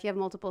 recital are. If you have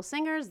multiple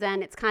singers,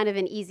 then it's kind of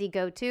an easy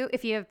go-to.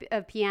 If you have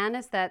a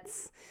pianist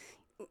that's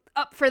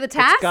up for the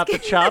task, it's got the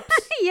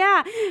chops.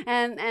 yeah,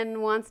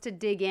 and wants to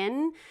dig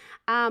in.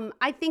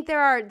 I think there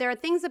are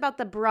things about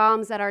the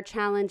Brahms that are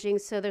challenging.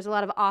 So there's a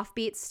lot of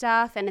offbeat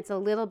stuff, and it's a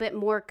little bit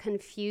more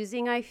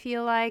confusing, I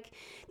feel like,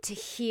 to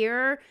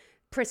hear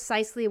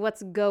precisely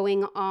what's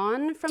going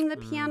on from the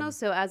piano.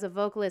 So as a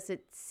vocalist,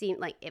 it seemed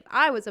like if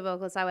I was a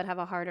vocalist, I would have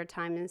a harder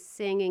time in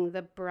singing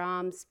the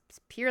Brahms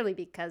purely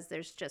because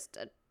there's just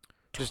a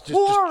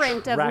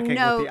torrent of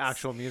notes. With the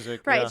actual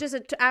music. Right, Yeah. it's just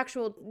an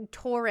actual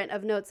torrent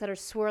of notes that are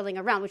swirling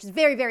around, which is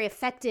very, very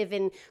effective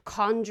in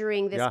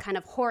conjuring this kind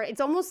of horror. It's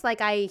almost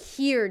like I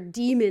hear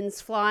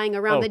demons flying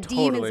around,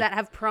 demons that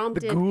have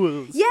prompted the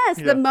ghouls.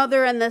 Yes, the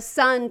mother and the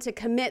son to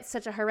commit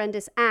such a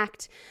horrendous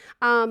act.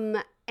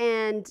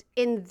 And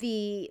in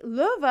the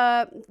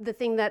Loewe, the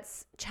thing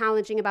that's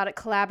challenging about it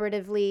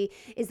collaboratively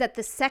is that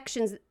the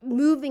sections,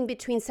 moving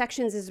between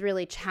sections is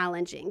really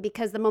challenging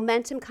because the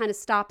momentum kind of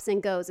stops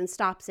and goes and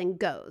stops and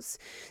goes.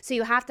 So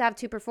you have to have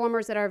two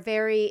performers that are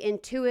very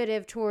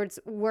intuitive towards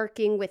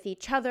working with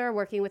each other,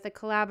 working with a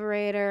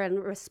collaborator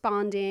and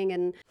responding.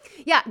 And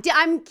yeah,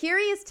 I'm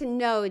curious to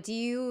know, do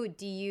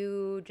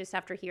you just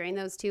after hearing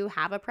those two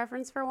have a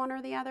preference for one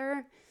or the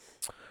other?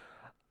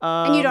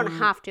 And you don't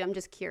have to, I'm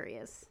just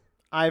curious.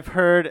 I've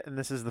heard, and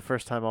this is the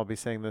first time I'll be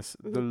saying this,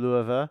 the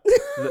Loewe,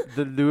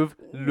 the Loewe,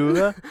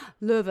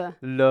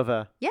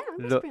 Loewe, Yeah.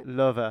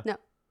 Loewe.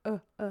 No.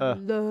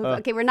 Loewe.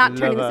 Okay, we're not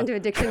turning this into a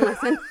diction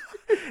lesson.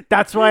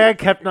 That's why I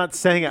kept not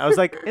saying it. I was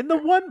like, in the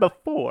one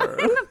before.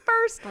 In the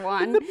first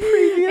one. In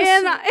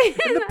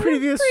the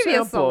previous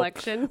sample.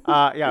 selection.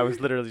 Yeah, I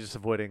was literally just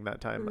avoiding that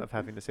time of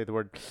having to say the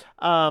word.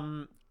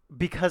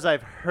 Because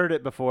I've heard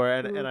it before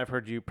and I've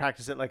heard you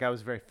practice it, like I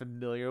was very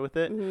familiar with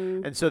it.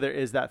 And so there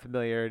is that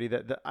familiarity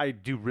that I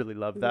do really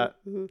love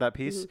that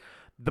piece.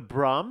 The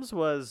Brahms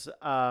was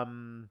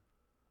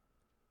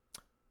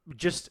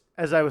just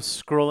as I was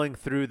scrolling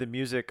through the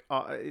music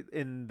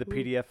in the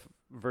PDF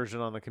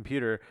version on the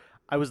computer,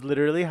 I was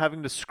literally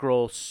having to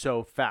scroll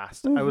so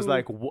fast. I was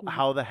like,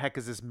 how the heck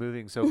is this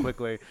moving so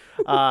quickly?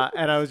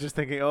 And I was just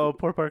thinking, oh,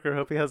 poor Parker.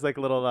 Hope he has like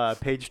a little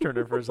page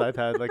turner for his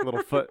iPad, like a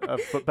little foot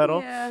pedal.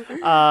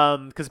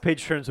 Because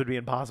page turns would be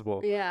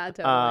impossible. Yeah,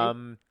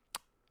 totally.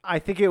 I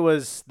think it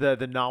was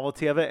the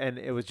novelty of it, and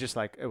it was just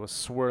like, it was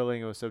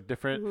swirling. It was so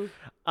different.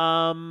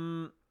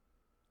 I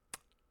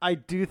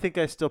do think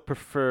I still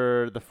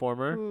prefer the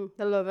former.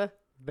 The Loewe.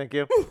 Thank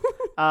you.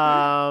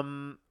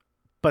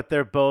 But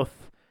they're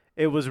both...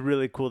 It was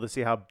really cool to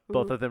see how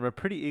both of them are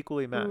pretty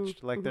equally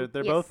matched. Like they're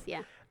both,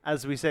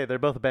 as we say, they're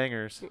both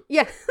bangers.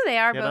 Yeah, they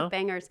are both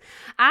bangers.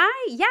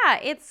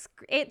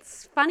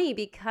 It's funny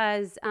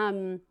because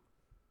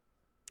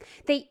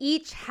they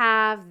each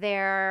have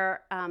their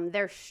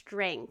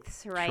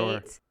strengths, right?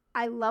 Sure.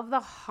 I love the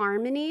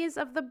harmonies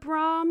of the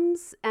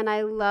Brahms, and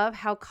I love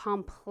how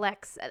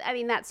complex. I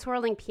mean, that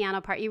swirling piano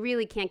part, you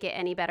really can't get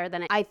any better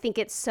than it. I think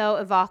it's so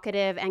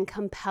evocative and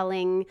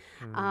compelling,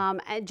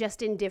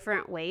 just in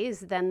different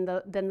ways than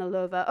the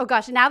Loewe. Oh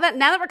gosh, now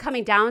that we're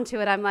coming down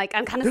to it, I'm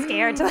kind of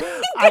scared to.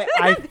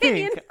 I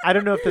think I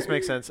don't know if this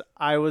makes sense.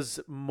 I was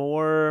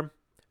more,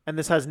 and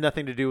this has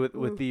nothing to do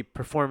with the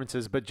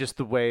performances, but just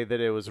the way that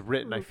it was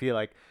written.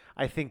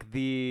 I think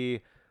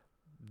the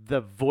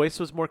voice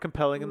was more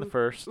compelling in the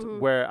first,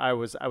 where I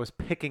was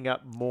picking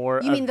up more.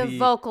 You mean the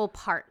vocal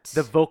part?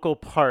 The vocal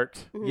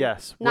part,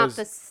 yes, not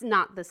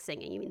the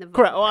singing. You mean the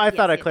vocal correct? Well, I part.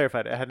 thought Yes, I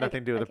clarified it. It had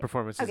nothing to do with the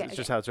performances. Okay, it's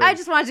just how it's written. I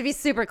just wanted to be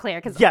super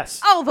clear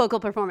because all vocal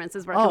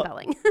performances were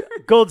compelling.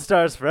 Gold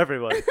stars for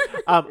everyone.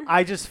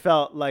 I just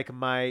felt like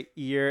my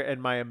ear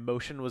and my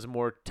emotion was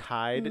more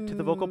tied to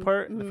the vocal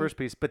part in the first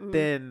piece, but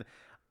then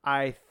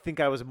I think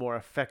I was more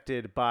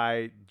affected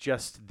by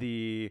just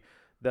the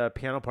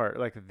piano part,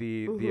 like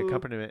the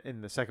accompaniment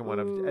in the second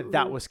one.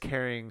 That was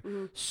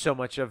carrying so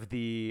much of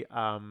the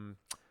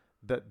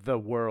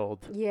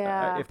world.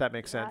 Yeah, if that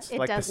makes sense. It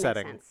Like does the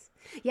setting. make sense.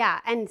 Yeah,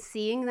 and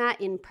seeing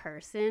that in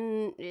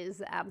person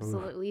is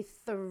absolutely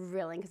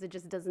thrilling because it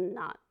just does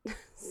not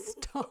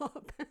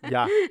stop.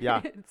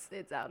 Yeah.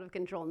 It's out of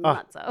control.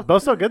 Not so.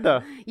 Both so good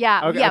though.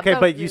 Yeah. Okay,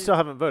 but you still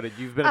haven't voted.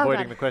 You've been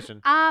avoiding the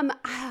question.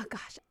 Oh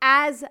gosh,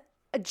 as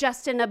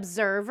just an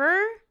observer,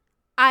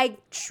 I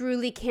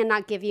truly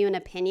cannot give you an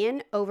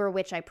opinion over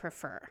which I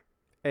prefer.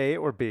 A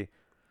or B?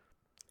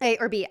 A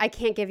or B. I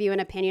can't give you an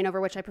opinion over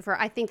which I prefer.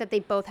 I think that they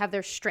both have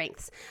their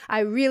strengths.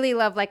 I really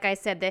love, like I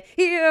said, the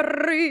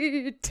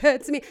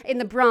irritates me in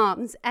the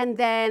Brahms. And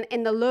then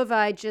in the Loewe,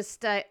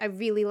 I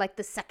really like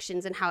the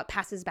sections and how it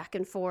passes back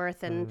and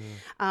forth. And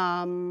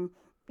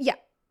yeah.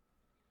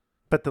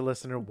 But the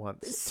listener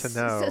wants to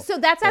know. So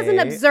that's as an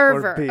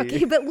observer. or B.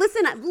 Okay, but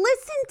listen to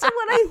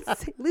what I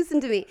say.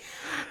 Listen to me.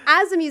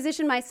 As a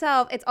musician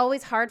myself, it's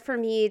always hard for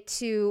me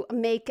to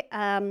make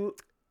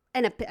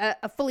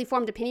a fully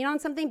formed opinion on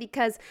something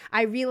because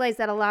I realize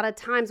that a lot of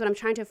times when I'm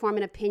trying to form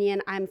an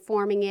opinion, I'm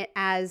forming it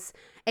as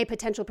a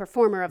potential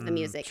performer of the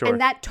music. Sure. And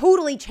that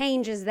totally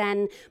changes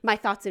then my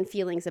thoughts and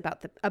feelings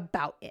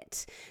about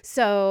it.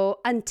 So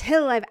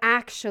until I've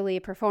actually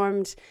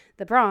performed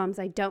the Brahms,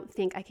 I don't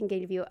think I can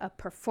give you a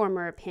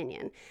performer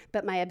opinion.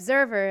 But my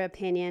observer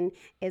opinion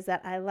is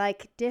that I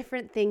like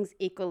different things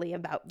equally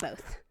about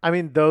both. I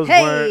mean, those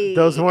Hey,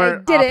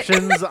 weren't I did it.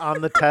 options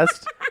on the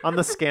test. On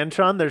the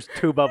Scantron, there's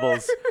 2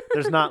 bubbles.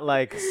 There's not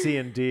like C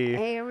and D.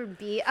 A or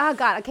B. Oh,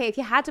 God. Okay, if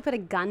you had to put a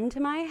gun to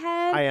my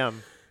head. I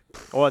am.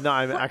 Well, no,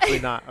 I'm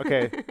actually not.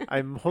 Okay,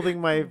 I'm holding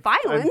my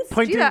Violence? I'm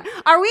pointing. Gina,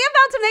 are we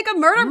about to make a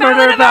murder Murder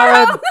ballad of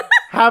our ballad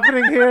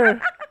happening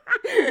here.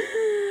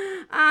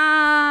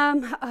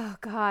 own? Oh,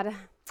 God.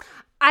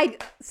 I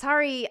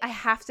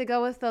have to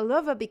go with the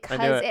Loewe because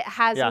it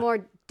has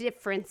more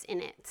difference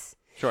in it.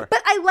 Sure.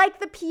 But I like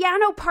the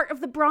piano part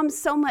of the Brahms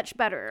so much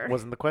better.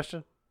 Wasn't the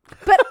question?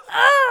 But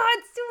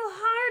it's too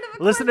hard of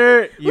a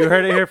Listener, you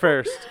heard it here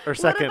first or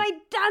question. What second. have I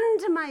done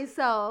to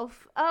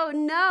myself? Oh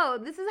no,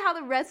 this is how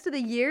the rest of the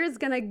year is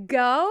gonna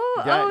go.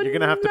 Yeah, you're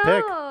gonna have to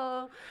pick.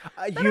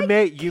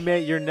 pick. You may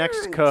your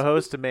next can't.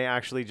 co-host may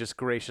actually just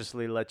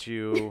graciously let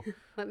you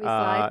Let me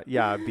slide.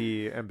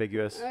 be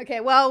ambiguous. Okay,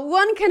 well,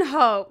 one can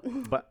hope.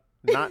 But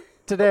not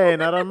today,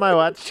 not on my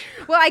watch.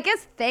 Well, I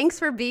guess thanks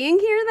for being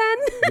here then.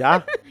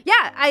 Yeah.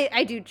 Yeah,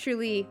 I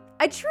truly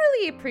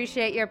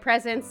appreciate your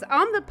presence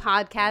on the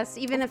podcast,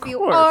 even if you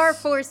course. are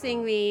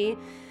forcing me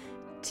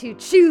to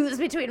choose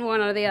between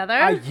one or the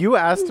other. You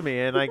asked me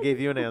and I gave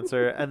you an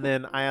answer, and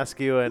then I asked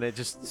you and it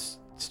just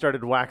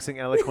started waxing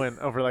eloquent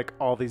over like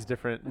all these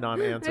different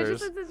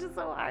non-answers. It's just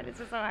so hard. It's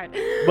just so hard.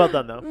 Well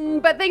done though.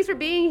 But thanks for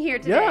being here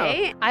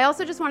today. I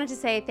also just wanted to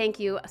say thank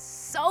you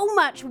so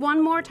much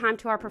one more time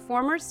to our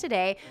performers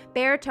today: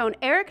 baritone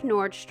Eric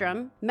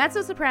Nordstrom,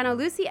 mezzo-soprano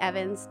Lucy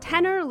Evans,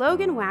 tenor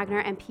Logan Wagner,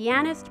 and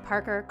pianist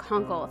Parker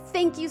Conkle.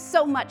 Thank you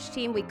so much,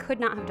 team. We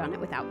could not have done it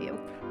without you.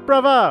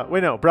 Brava!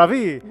 Wait, no,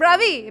 bravi!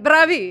 Bravi!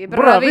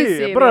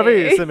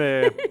 Bravissime!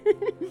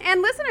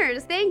 And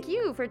listeners, thank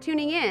you for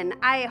tuning in.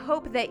 I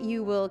hope that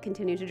you will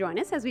continue to join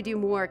us as we do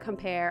more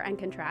compare and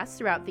contrast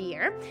throughout the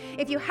year.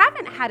 If you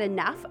haven't had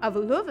enough of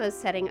Loewe's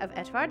setting of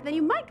Etward, then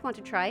you might want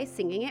to try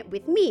singing it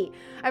with me.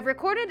 I've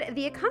recorded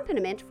the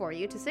accompaniment for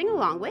you to sing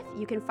along with.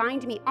 You can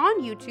find me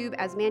on YouTube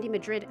as Mandy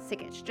Madrid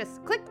Sikic.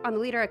 Just click on the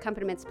Leader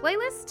Accompaniments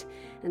playlist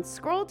and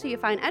scroll till you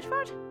find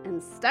Etward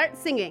and start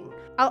singing.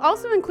 I'll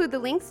also include the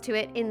links to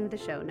it in the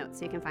show notes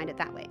so you can find it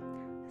that way.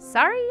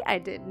 Sorry, I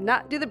did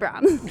not do the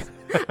Brahms.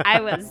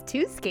 I was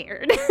too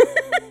scared.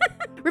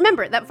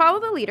 Remember that Follow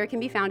the Leader can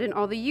be found in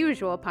all the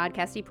usual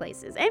podcasty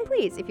places. And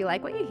please, if you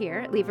like what you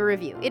hear, leave a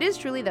review. It is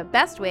truly the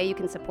best way you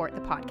can support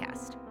the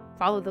podcast.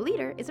 Follow the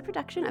Leader is a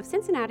production of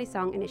Cincinnati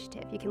Song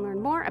Initiative. You can learn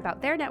more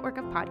about their network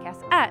of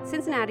podcasts at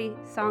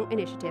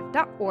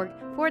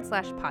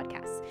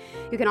cincinnati-songinitiative.org/podcasts.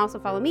 You can also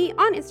follow me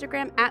on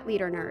Instagram at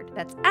LeaderNerd.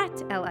 That's at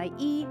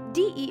LIEDERNERD.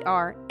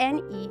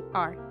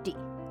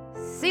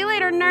 See you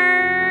later,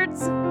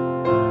 nerds!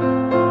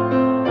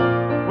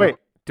 Wait,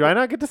 do I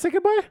not get to say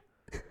goodbye?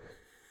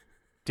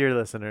 Dear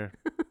listener,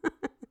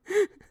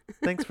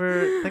 thanks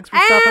for stopping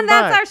by. And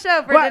that's our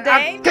show for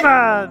today. Come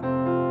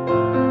on!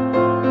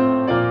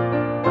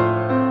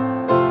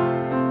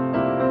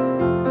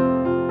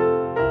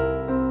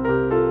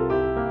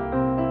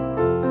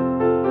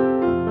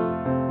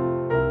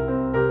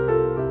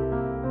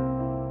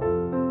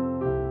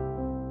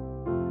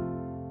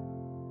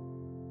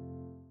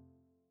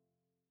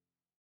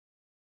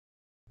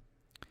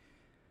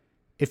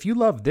 If you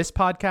love this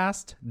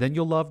podcast, then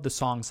you'll love the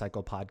Song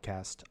Cycle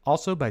podcast,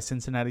 also by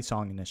Cincinnati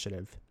Song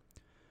Initiative.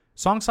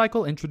 Song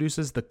Cycle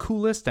introduces the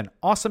coolest and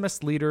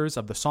awesomest leaders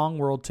of the song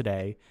world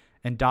today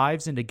and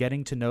dives into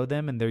getting to know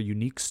them and their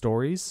unique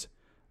stories,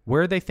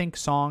 where they think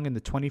song in the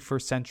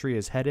 21st century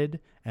is headed,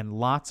 and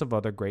lots of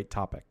other great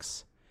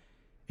topics.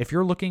 If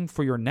you're looking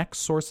for your next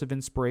source of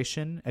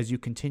inspiration as you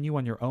continue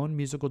on your own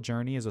musical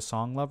journey as a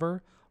song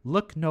lover,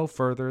 look no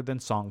further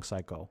than Song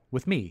Cycle,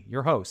 with me,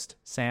 your host,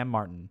 Sam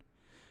Martin.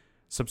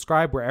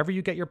 Subscribe wherever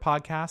you get your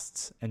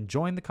podcasts and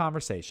join the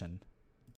conversation.